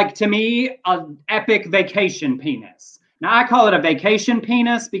 like, to me, an epic vacation penis. Now, I call it a vacation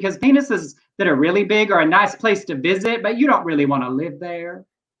penis because penises that are really big are a nice place to visit, but you don't really want to live there.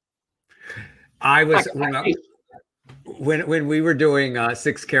 I was when we were doing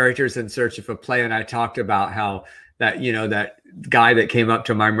 6 characters in search of a play, and I talked about how that, you know, that guy that came up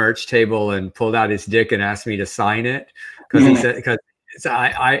to my merch table and pulled out his dick and asked me to sign it because he said, because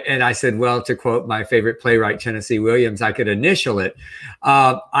I said, well, to quote my favorite playwright, Tennessee Williams, I could initial it.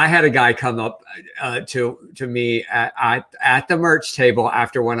 I had a guy come up to me at the merch table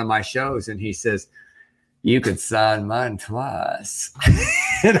after one of my shows, and he says, you could sign mine twice.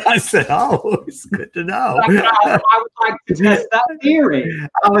 And I said, oh, it's good to know. I would like to test that theory.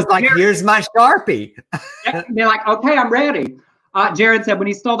 I was like, here's my Sharpie. They're like, okay, I'm ready. Jared said, when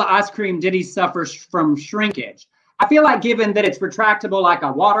he stole the ice cream, did he suffer from shrinkage? I feel like given that it's retractable like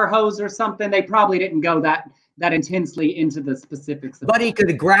a water hose or something, they probably didn't go that intensely into the specifics. But he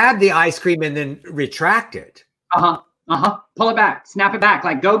could grab the ice cream and then retract it. Pull it back, snap it back,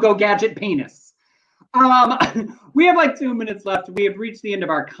 like go gadget penis. We have like 2 minutes left. We have reached the end of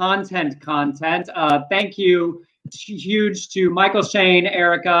our content. Thank you huge to Michael Shane,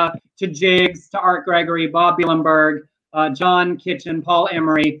 Erica, to Jigs, to Art Gregory, Bob Bielenberg, John Kitchen, Paul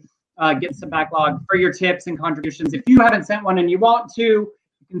Emery. Get some backlog for your tips and contributions. If you haven't sent one and you want to, you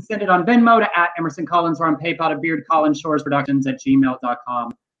can send it on Venmo to @EmersonCollins or on PayPal to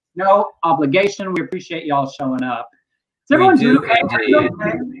beardcollinshoresproductions@gmail.com. No obligation. We appreciate y'all showing up. Is everyone doing okay? Do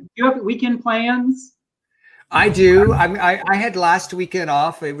you have weekend plans? I do. I had last weekend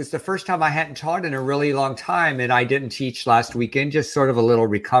off. It was the first time I hadn't taught in a really long time, and I didn't teach last weekend, just sort of a little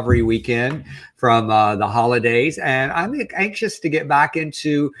recovery weekend from the holidays. And I'm anxious to get back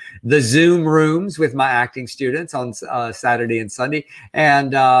into the Zoom rooms with my acting students on Saturday and Sunday.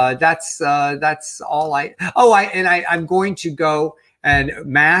 And that's all I'm going to go and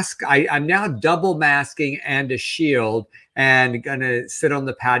mask. I'm now double masking and a shield, and gonna sit on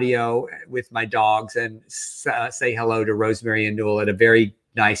the patio with my dogs and say hello to Rosemary and Newell at a very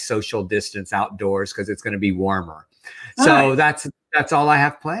nice social distance outdoors because it's going to be warmer. All so right. That's all I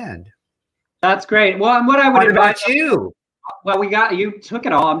have planned. That's great. Well, and what about you? Well, you took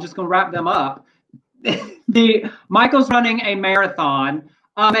it all. I'm just going to wrap them up. Michael's running a marathon,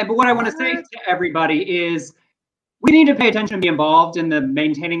 but what I want to say to everybody is, we need to pay attention and be involved in the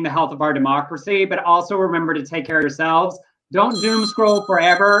maintaining the health of our democracy, but also remember to take care of yourselves. Don't doom scroll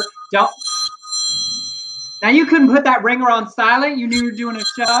forever. Now you couldn't put that ringer on silent. You knew you were doing a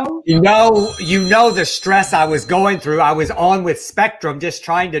show. You know the stress I was going through. I was on with Spectrum just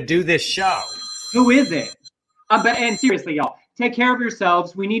trying to do this show. Who is it? And seriously, y'all, take care of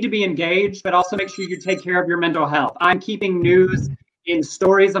yourselves. We need to be engaged, but also make sure you take care of your mental health. I'm keeping news in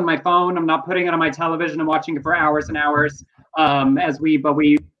stories on my phone. I'm not putting it on my television and watching it for hours and hours but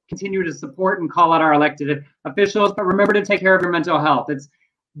we continue to support and call out our elected officials. But remember to take care of your mental health. It's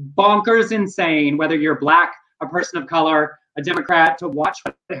bonkers insane, whether you're Black, a person of color, a Democrat, to watch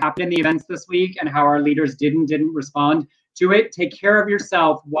what happened in the events this week and how our leaders didn't respond Do it. Take care of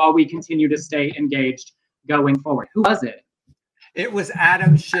yourself while we continue to stay engaged going forward. Who was it? It was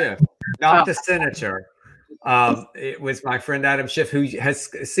Adam Schiff, not the senator. It was my friend Adam Schiff, who has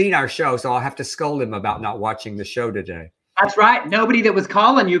seen our show, so I'll have to scold him about not watching the show today. That's right. Nobody that was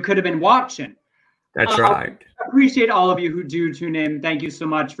calling you could have been watching. That's right. I appreciate all of you who do tune in. Thank you so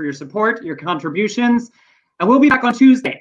much for your support, your contributions. And we'll be back on Tuesday.